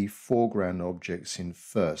get the foreground objects in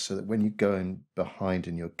first, so that when you go in behind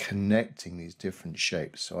and you're connecting these different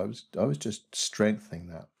shapes. So I was just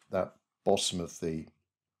strengthening that bottom of the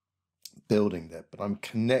building there, but I'm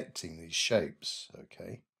connecting these shapes,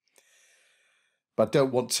 okay? But I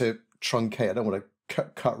don't want to truncate. I don't want to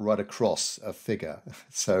cut right across a figure.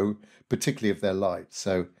 So particularly if they're light.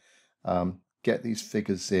 So get these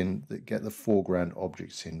figures in, get the foreground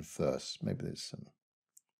objects in first. Maybe there's some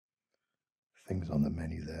things on the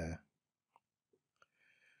menu there.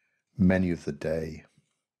 Menu of the day,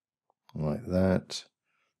 like that.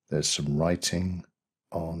 There's some writing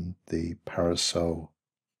on the Parasol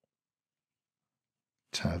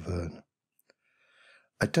Tavern.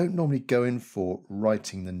 I don't normally go in for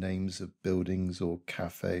writing the names of buildings or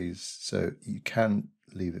cafes, so you can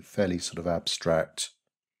leave it fairly sort of abstract,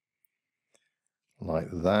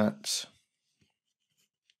 like that.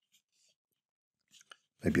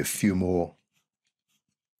 Maybe a few more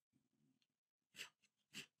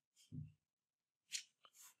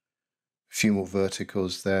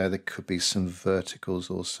verticals there. There could be some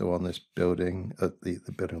verticals also on this building,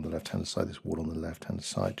 the building on the left-hand side, this wall on the left-hand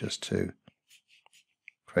side, just to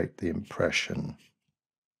create the impression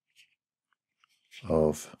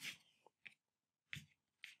of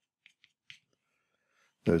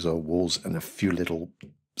those old walls, and a few little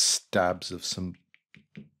stabs of some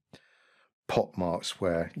pot marks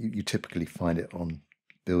where you typically find it on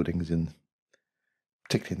buildings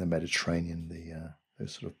particularly in the Mediterranean,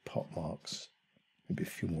 those sort of pot marks. Maybe a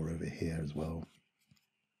few more over here as well.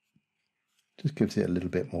 Just gives it a little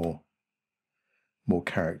bit more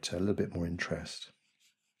character, a little bit more interest.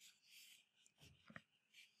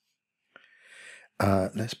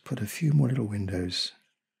 Let's put a few more little windows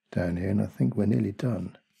down here, and I think we're nearly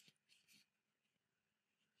done.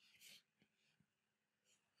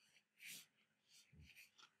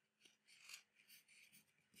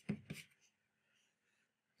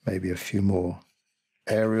 Maybe a few more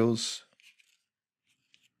aerials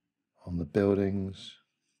on the buildings.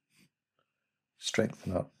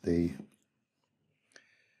 Strengthen up the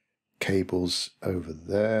cables over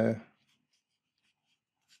there.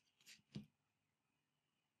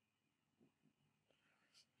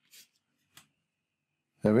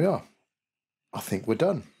 There we are. I think we're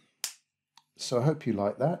done. So I hope you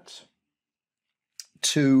like that.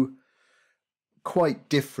 Two quite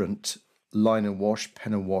different line and wash,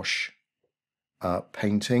 pen and wash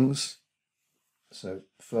paintings. So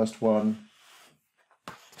first one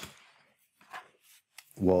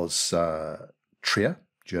was Trier,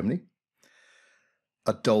 Germany.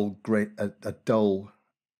 A dull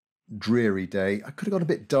dreary day. I could have gone a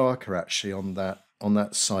bit darker actually on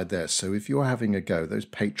that side there. So if you're having a go, those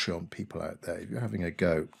Patreon people out there, if you're having a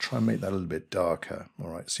go, try and make that a little bit darker. All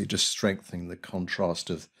right, so you're just strengthening the contrast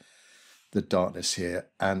of the darkness here,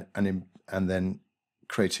 and then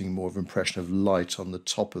creating more of an impression of light on the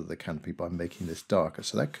top of the canopy by making this darker.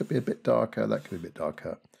 So that could be a bit darker, that could be a bit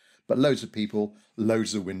darker. But loads of people,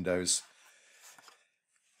 loads of windows.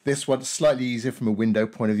 This one's slightly easier from a window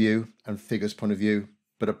point of view and figures point of view,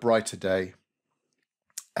 but a brighter day,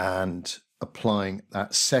 and applying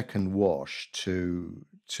that second wash to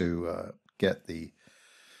get the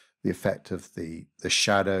effect of the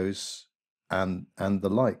shadows and the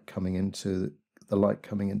light coming into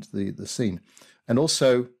the scene. And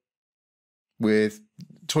also, with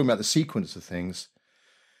talking about the sequence of things,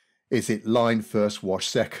 is it line first, wash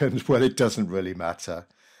second? Well, it doesn't really matter.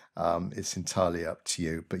 It's entirely up to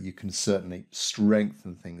you, but you can certainly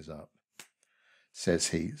strengthen things up. Says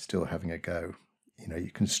he, still having a go. You know,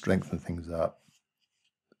 you can strengthen things up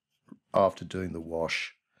after doing the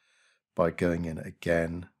wash by going in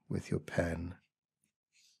again with your pen.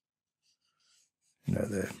 You know,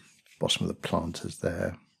 the bottom of the planters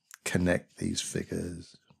there. Connect these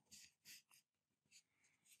figures.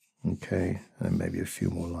 Okay, and maybe a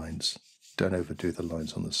few more lines. Don't overdo the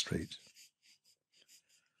lines on the street.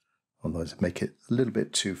 Otherwise, make it a little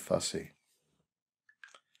bit too fussy.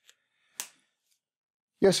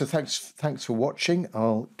 Yeah, so thanks for watching.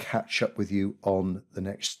 I'll catch up with you on the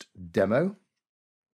next demo.